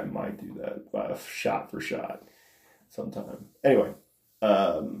think I might do that by shot for shot sometime. Anyway,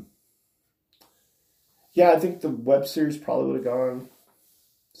 I think the web series probably would have gone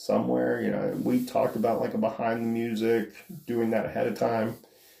somewhere. We talked about like a behind the music, doing that ahead of time.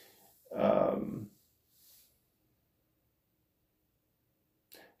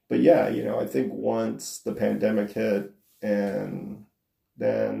 But yeah, I think once the pandemic hit, and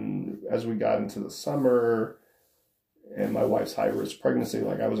then as we got into the summer, and my wife's high-risk pregnancy,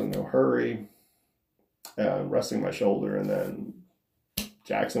 like I was in no hurry, resting my shoulder, and then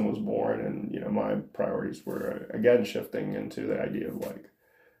Jackson was born, and, my priorities were, again, shifting into the idea of, like,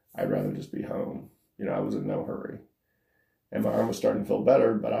 I'd rather just be home. I was in no hurry. And my arm was starting to feel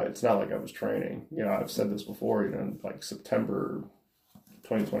better, but it's not like I was training. I've said this before, like September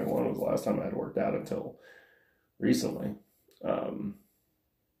 2021 was the last time I had worked out until recently.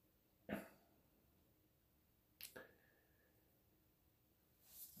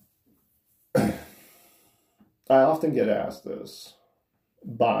 I often get asked this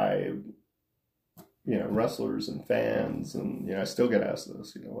by, wrestlers and fans, and, I still get asked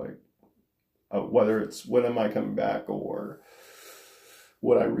this, like, whether it's when am I coming back, or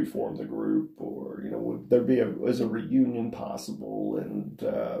would I reform the group, or, would there be is a reunion possible? And,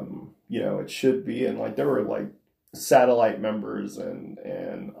 it should be. And like, there were like satellite members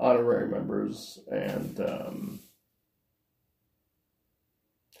and honorary members. And,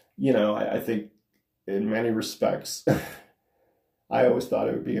 I think in many respects, I always thought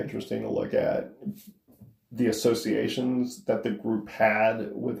it would be interesting to look at the associations that the group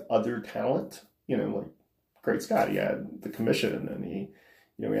had with other talent. Like Great Scott, he had the commission, and he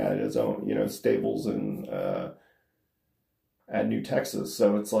had his own, stables in at New Texas.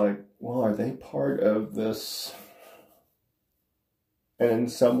 So it's like, well, are they part of this? And in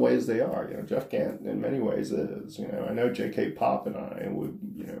some ways they are. Jeff Gant in many ways is. I know J.K. Pop and I would,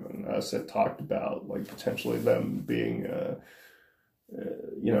 and us had talked about like potentially them being,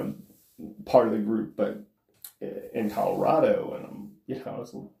 part of the group, but in Colorado, and I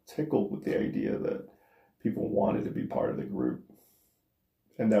was tickled with the idea that people wanted to be part of the group,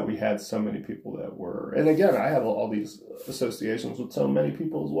 and that we had so many people that were. And again, I have all these associations with so many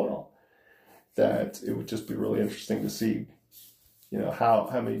people as well, that it would just be really interesting to see,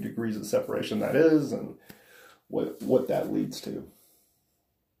 how many degrees of separation that is, and what that leads to.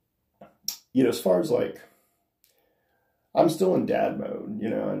 As far as like, I'm still in dad mode,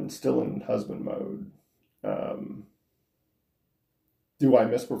 and still in husband mode. Do I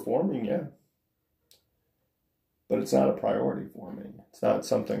miss performing? Yeah. But it's not a priority for me. It's not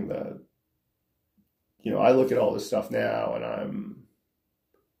something that, I look at all this stuff now, and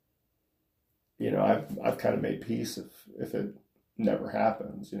I've kind of made peace if it never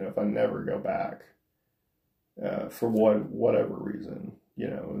happens, if I never go back, for whatever reason,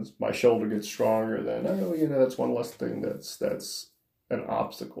 as my shoulder gets stronger, then, that's one less thing that's an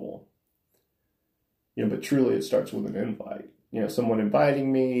obstacle. But truly it starts with an invite, someone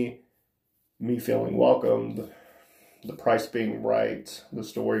inviting me feeling welcomed, the price being right, the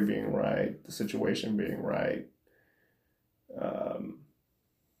story being right, the situation being right.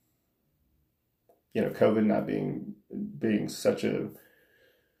 COVID not being such a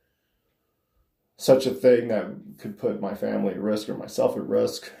thing that could put my family at risk or myself at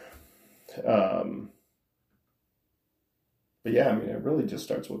risk. But yeah, it really just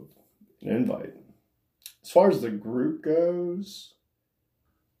starts with an invite. As far as the group goes,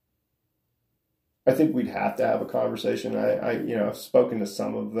 I think we'd have to have a conversation. I've spoken to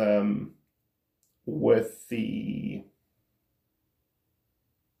some of them with the,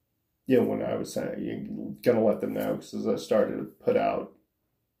 when I was saying, you're going to let them know, because as I started to put out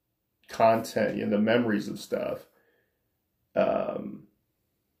content, the memories of stuff, I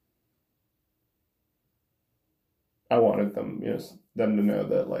wanted them, them to know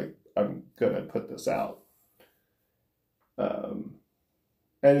that, like, I'm going to put this out.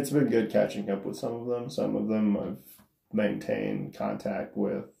 And it's been good catching up with some of them. Some of them I've maintained contact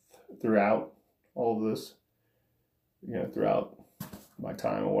with throughout all of this, throughout my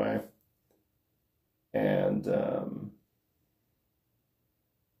time away. And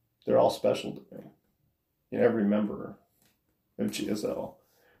they're all special to me. Every member of GSL,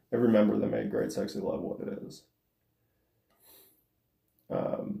 every member that made Great Sexy Love what it is.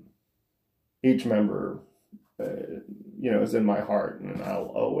 Each member, is in my heart, and I'll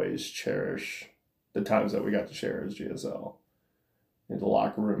always cherish the times that we got to share as GSL. The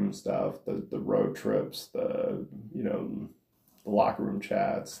locker room stuff, the road trips, the locker room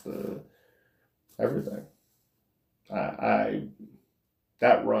chats, the everything.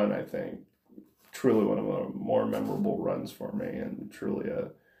 That run, I think, truly one of the more memorable runs for me, and truly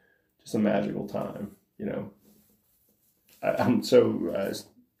just a magical time. I'm so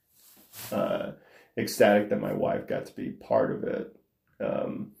ecstatic that my wife got to be part of it.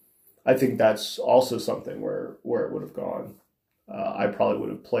 I think that's also something where it would have gone. I probably would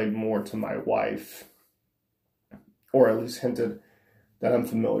have played more to my wife, or at least hinted that I'm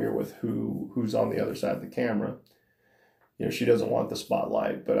familiar with who's on the other side of the camera. She doesn't want the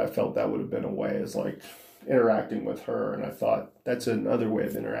spotlight, but I felt that would have been a way as like interacting with her. And I thought that's another way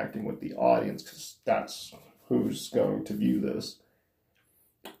of interacting with the audience, because that's who's going to view this.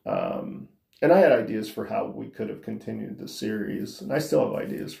 And I had ideas for how we could have continued the series, and I still have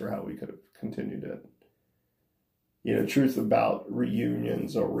ideas for how we could have continued it. Truth about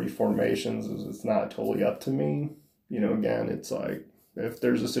reunions or reformations is it's not totally up to me. Again, it's like, if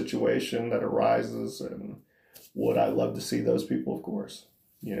there's a situation that arises, and would I love to see those people? Of course.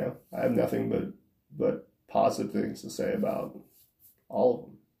 I have nothing but positive things to say about all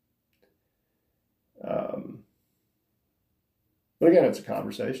of them. But again, it's a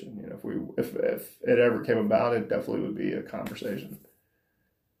conversation. You know, if it ever came about, it definitely would be a conversation.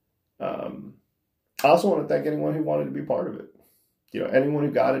 I also want to thank anyone who wanted to be part of it. You know, anyone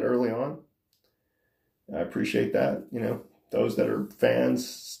who got it early on. I appreciate that. You know, those that are fans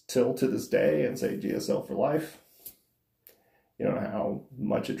still to this day and say GSL for life. You don't know how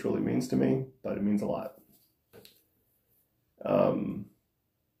much it truly means to me, but it means a lot.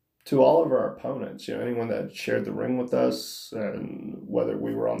 To all of our opponents, you know, anyone that shared the ring with us, and whether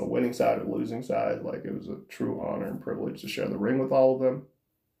we were on the winning side or losing side, like, it was a true honor and privilege to share the ring with all of them.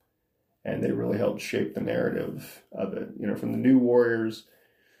 And they really helped shape the narrative of it. You know, from the New Warriors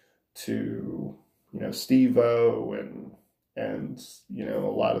to, you know, Steve-O and you know,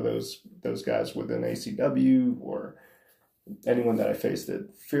 a lot of those guys within ACW, or anyone that I faced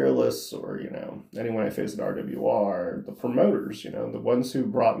at Fearless, or, you know, anyone I faced at RWR, the promoters, you know, the ones who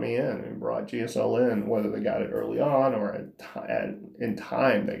brought me in and brought GSL in, whether they got it early on or in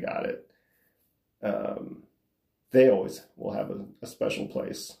time they got it, they always will have a special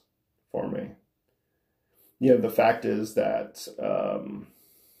place for me. You know, the fact is that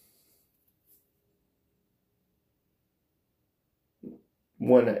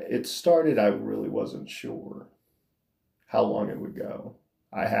when it started, I really wasn't sure how long it would go.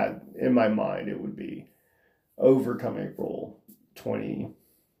 I had in my mind it would be over come April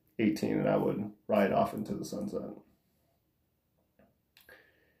 2018, and I would ride off into the sunset.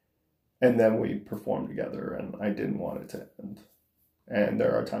 And then we performed together, and I didn't want it to end. And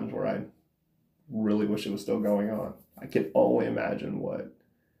there are times where I really wish it was still going on. I could only imagine what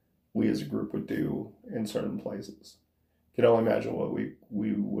we as a group would do in certain places. Could only imagine what we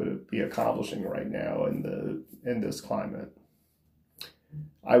would be accomplishing right now in this climate.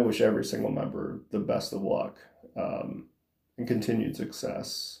 I wish every single member the best of luck, and continued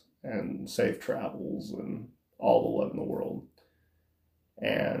success and safe travels and all the love in the world.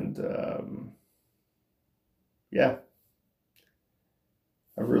 And yeah,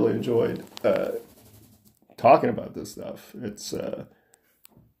 I've really enjoyed talking about this stuff. It's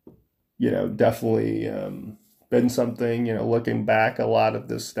you know, definitely been something, you know, looking back, a lot of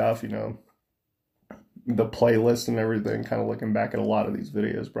this stuff, you know, the playlist and everything, kind of looking back at a lot of these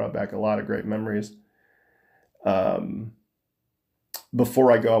videos brought back a lot of great memories. Before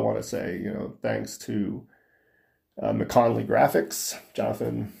I go, I want to say, you know, thanks to McConley Graphics,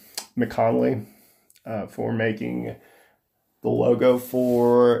 Jonathan McConley, for making the logo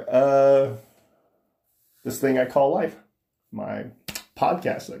for this thing I call life, my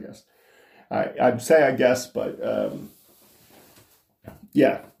podcast, I guess. I'd say I guess, but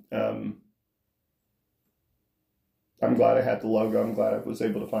yeah. I'm glad I had the logo. I'm glad I was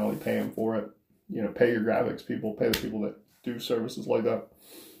able to finally pay him for it. You know, pay your graphics people, pay the people that do services like that.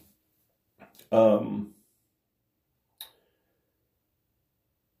 I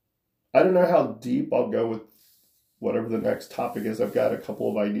don't know how deep I'll go with whatever the next topic is. I've got a couple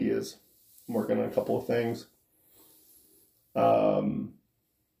of ideas. I'm working on a couple of things. But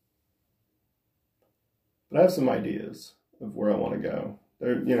I have some ideas of where I want to go.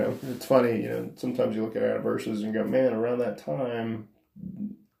 There, you know, it's funny, you know, sometimes you look at anniversaries and go, man, around that time,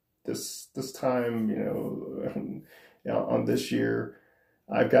 this time, you know, on this year,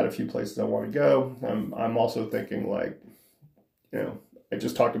 I've got a few places I want to go. I'm also thinking, like, you know, I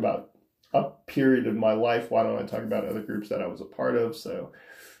just talked about a period of my life. Why don't I talk about other groups that I was a part of? So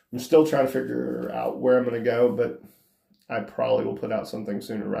I'm still trying to figure out where I'm going to go, but I probably will put out something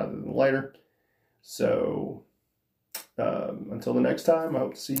sooner rather than later. So until the next time, I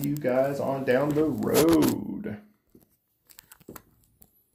hope to see you guys on down the road.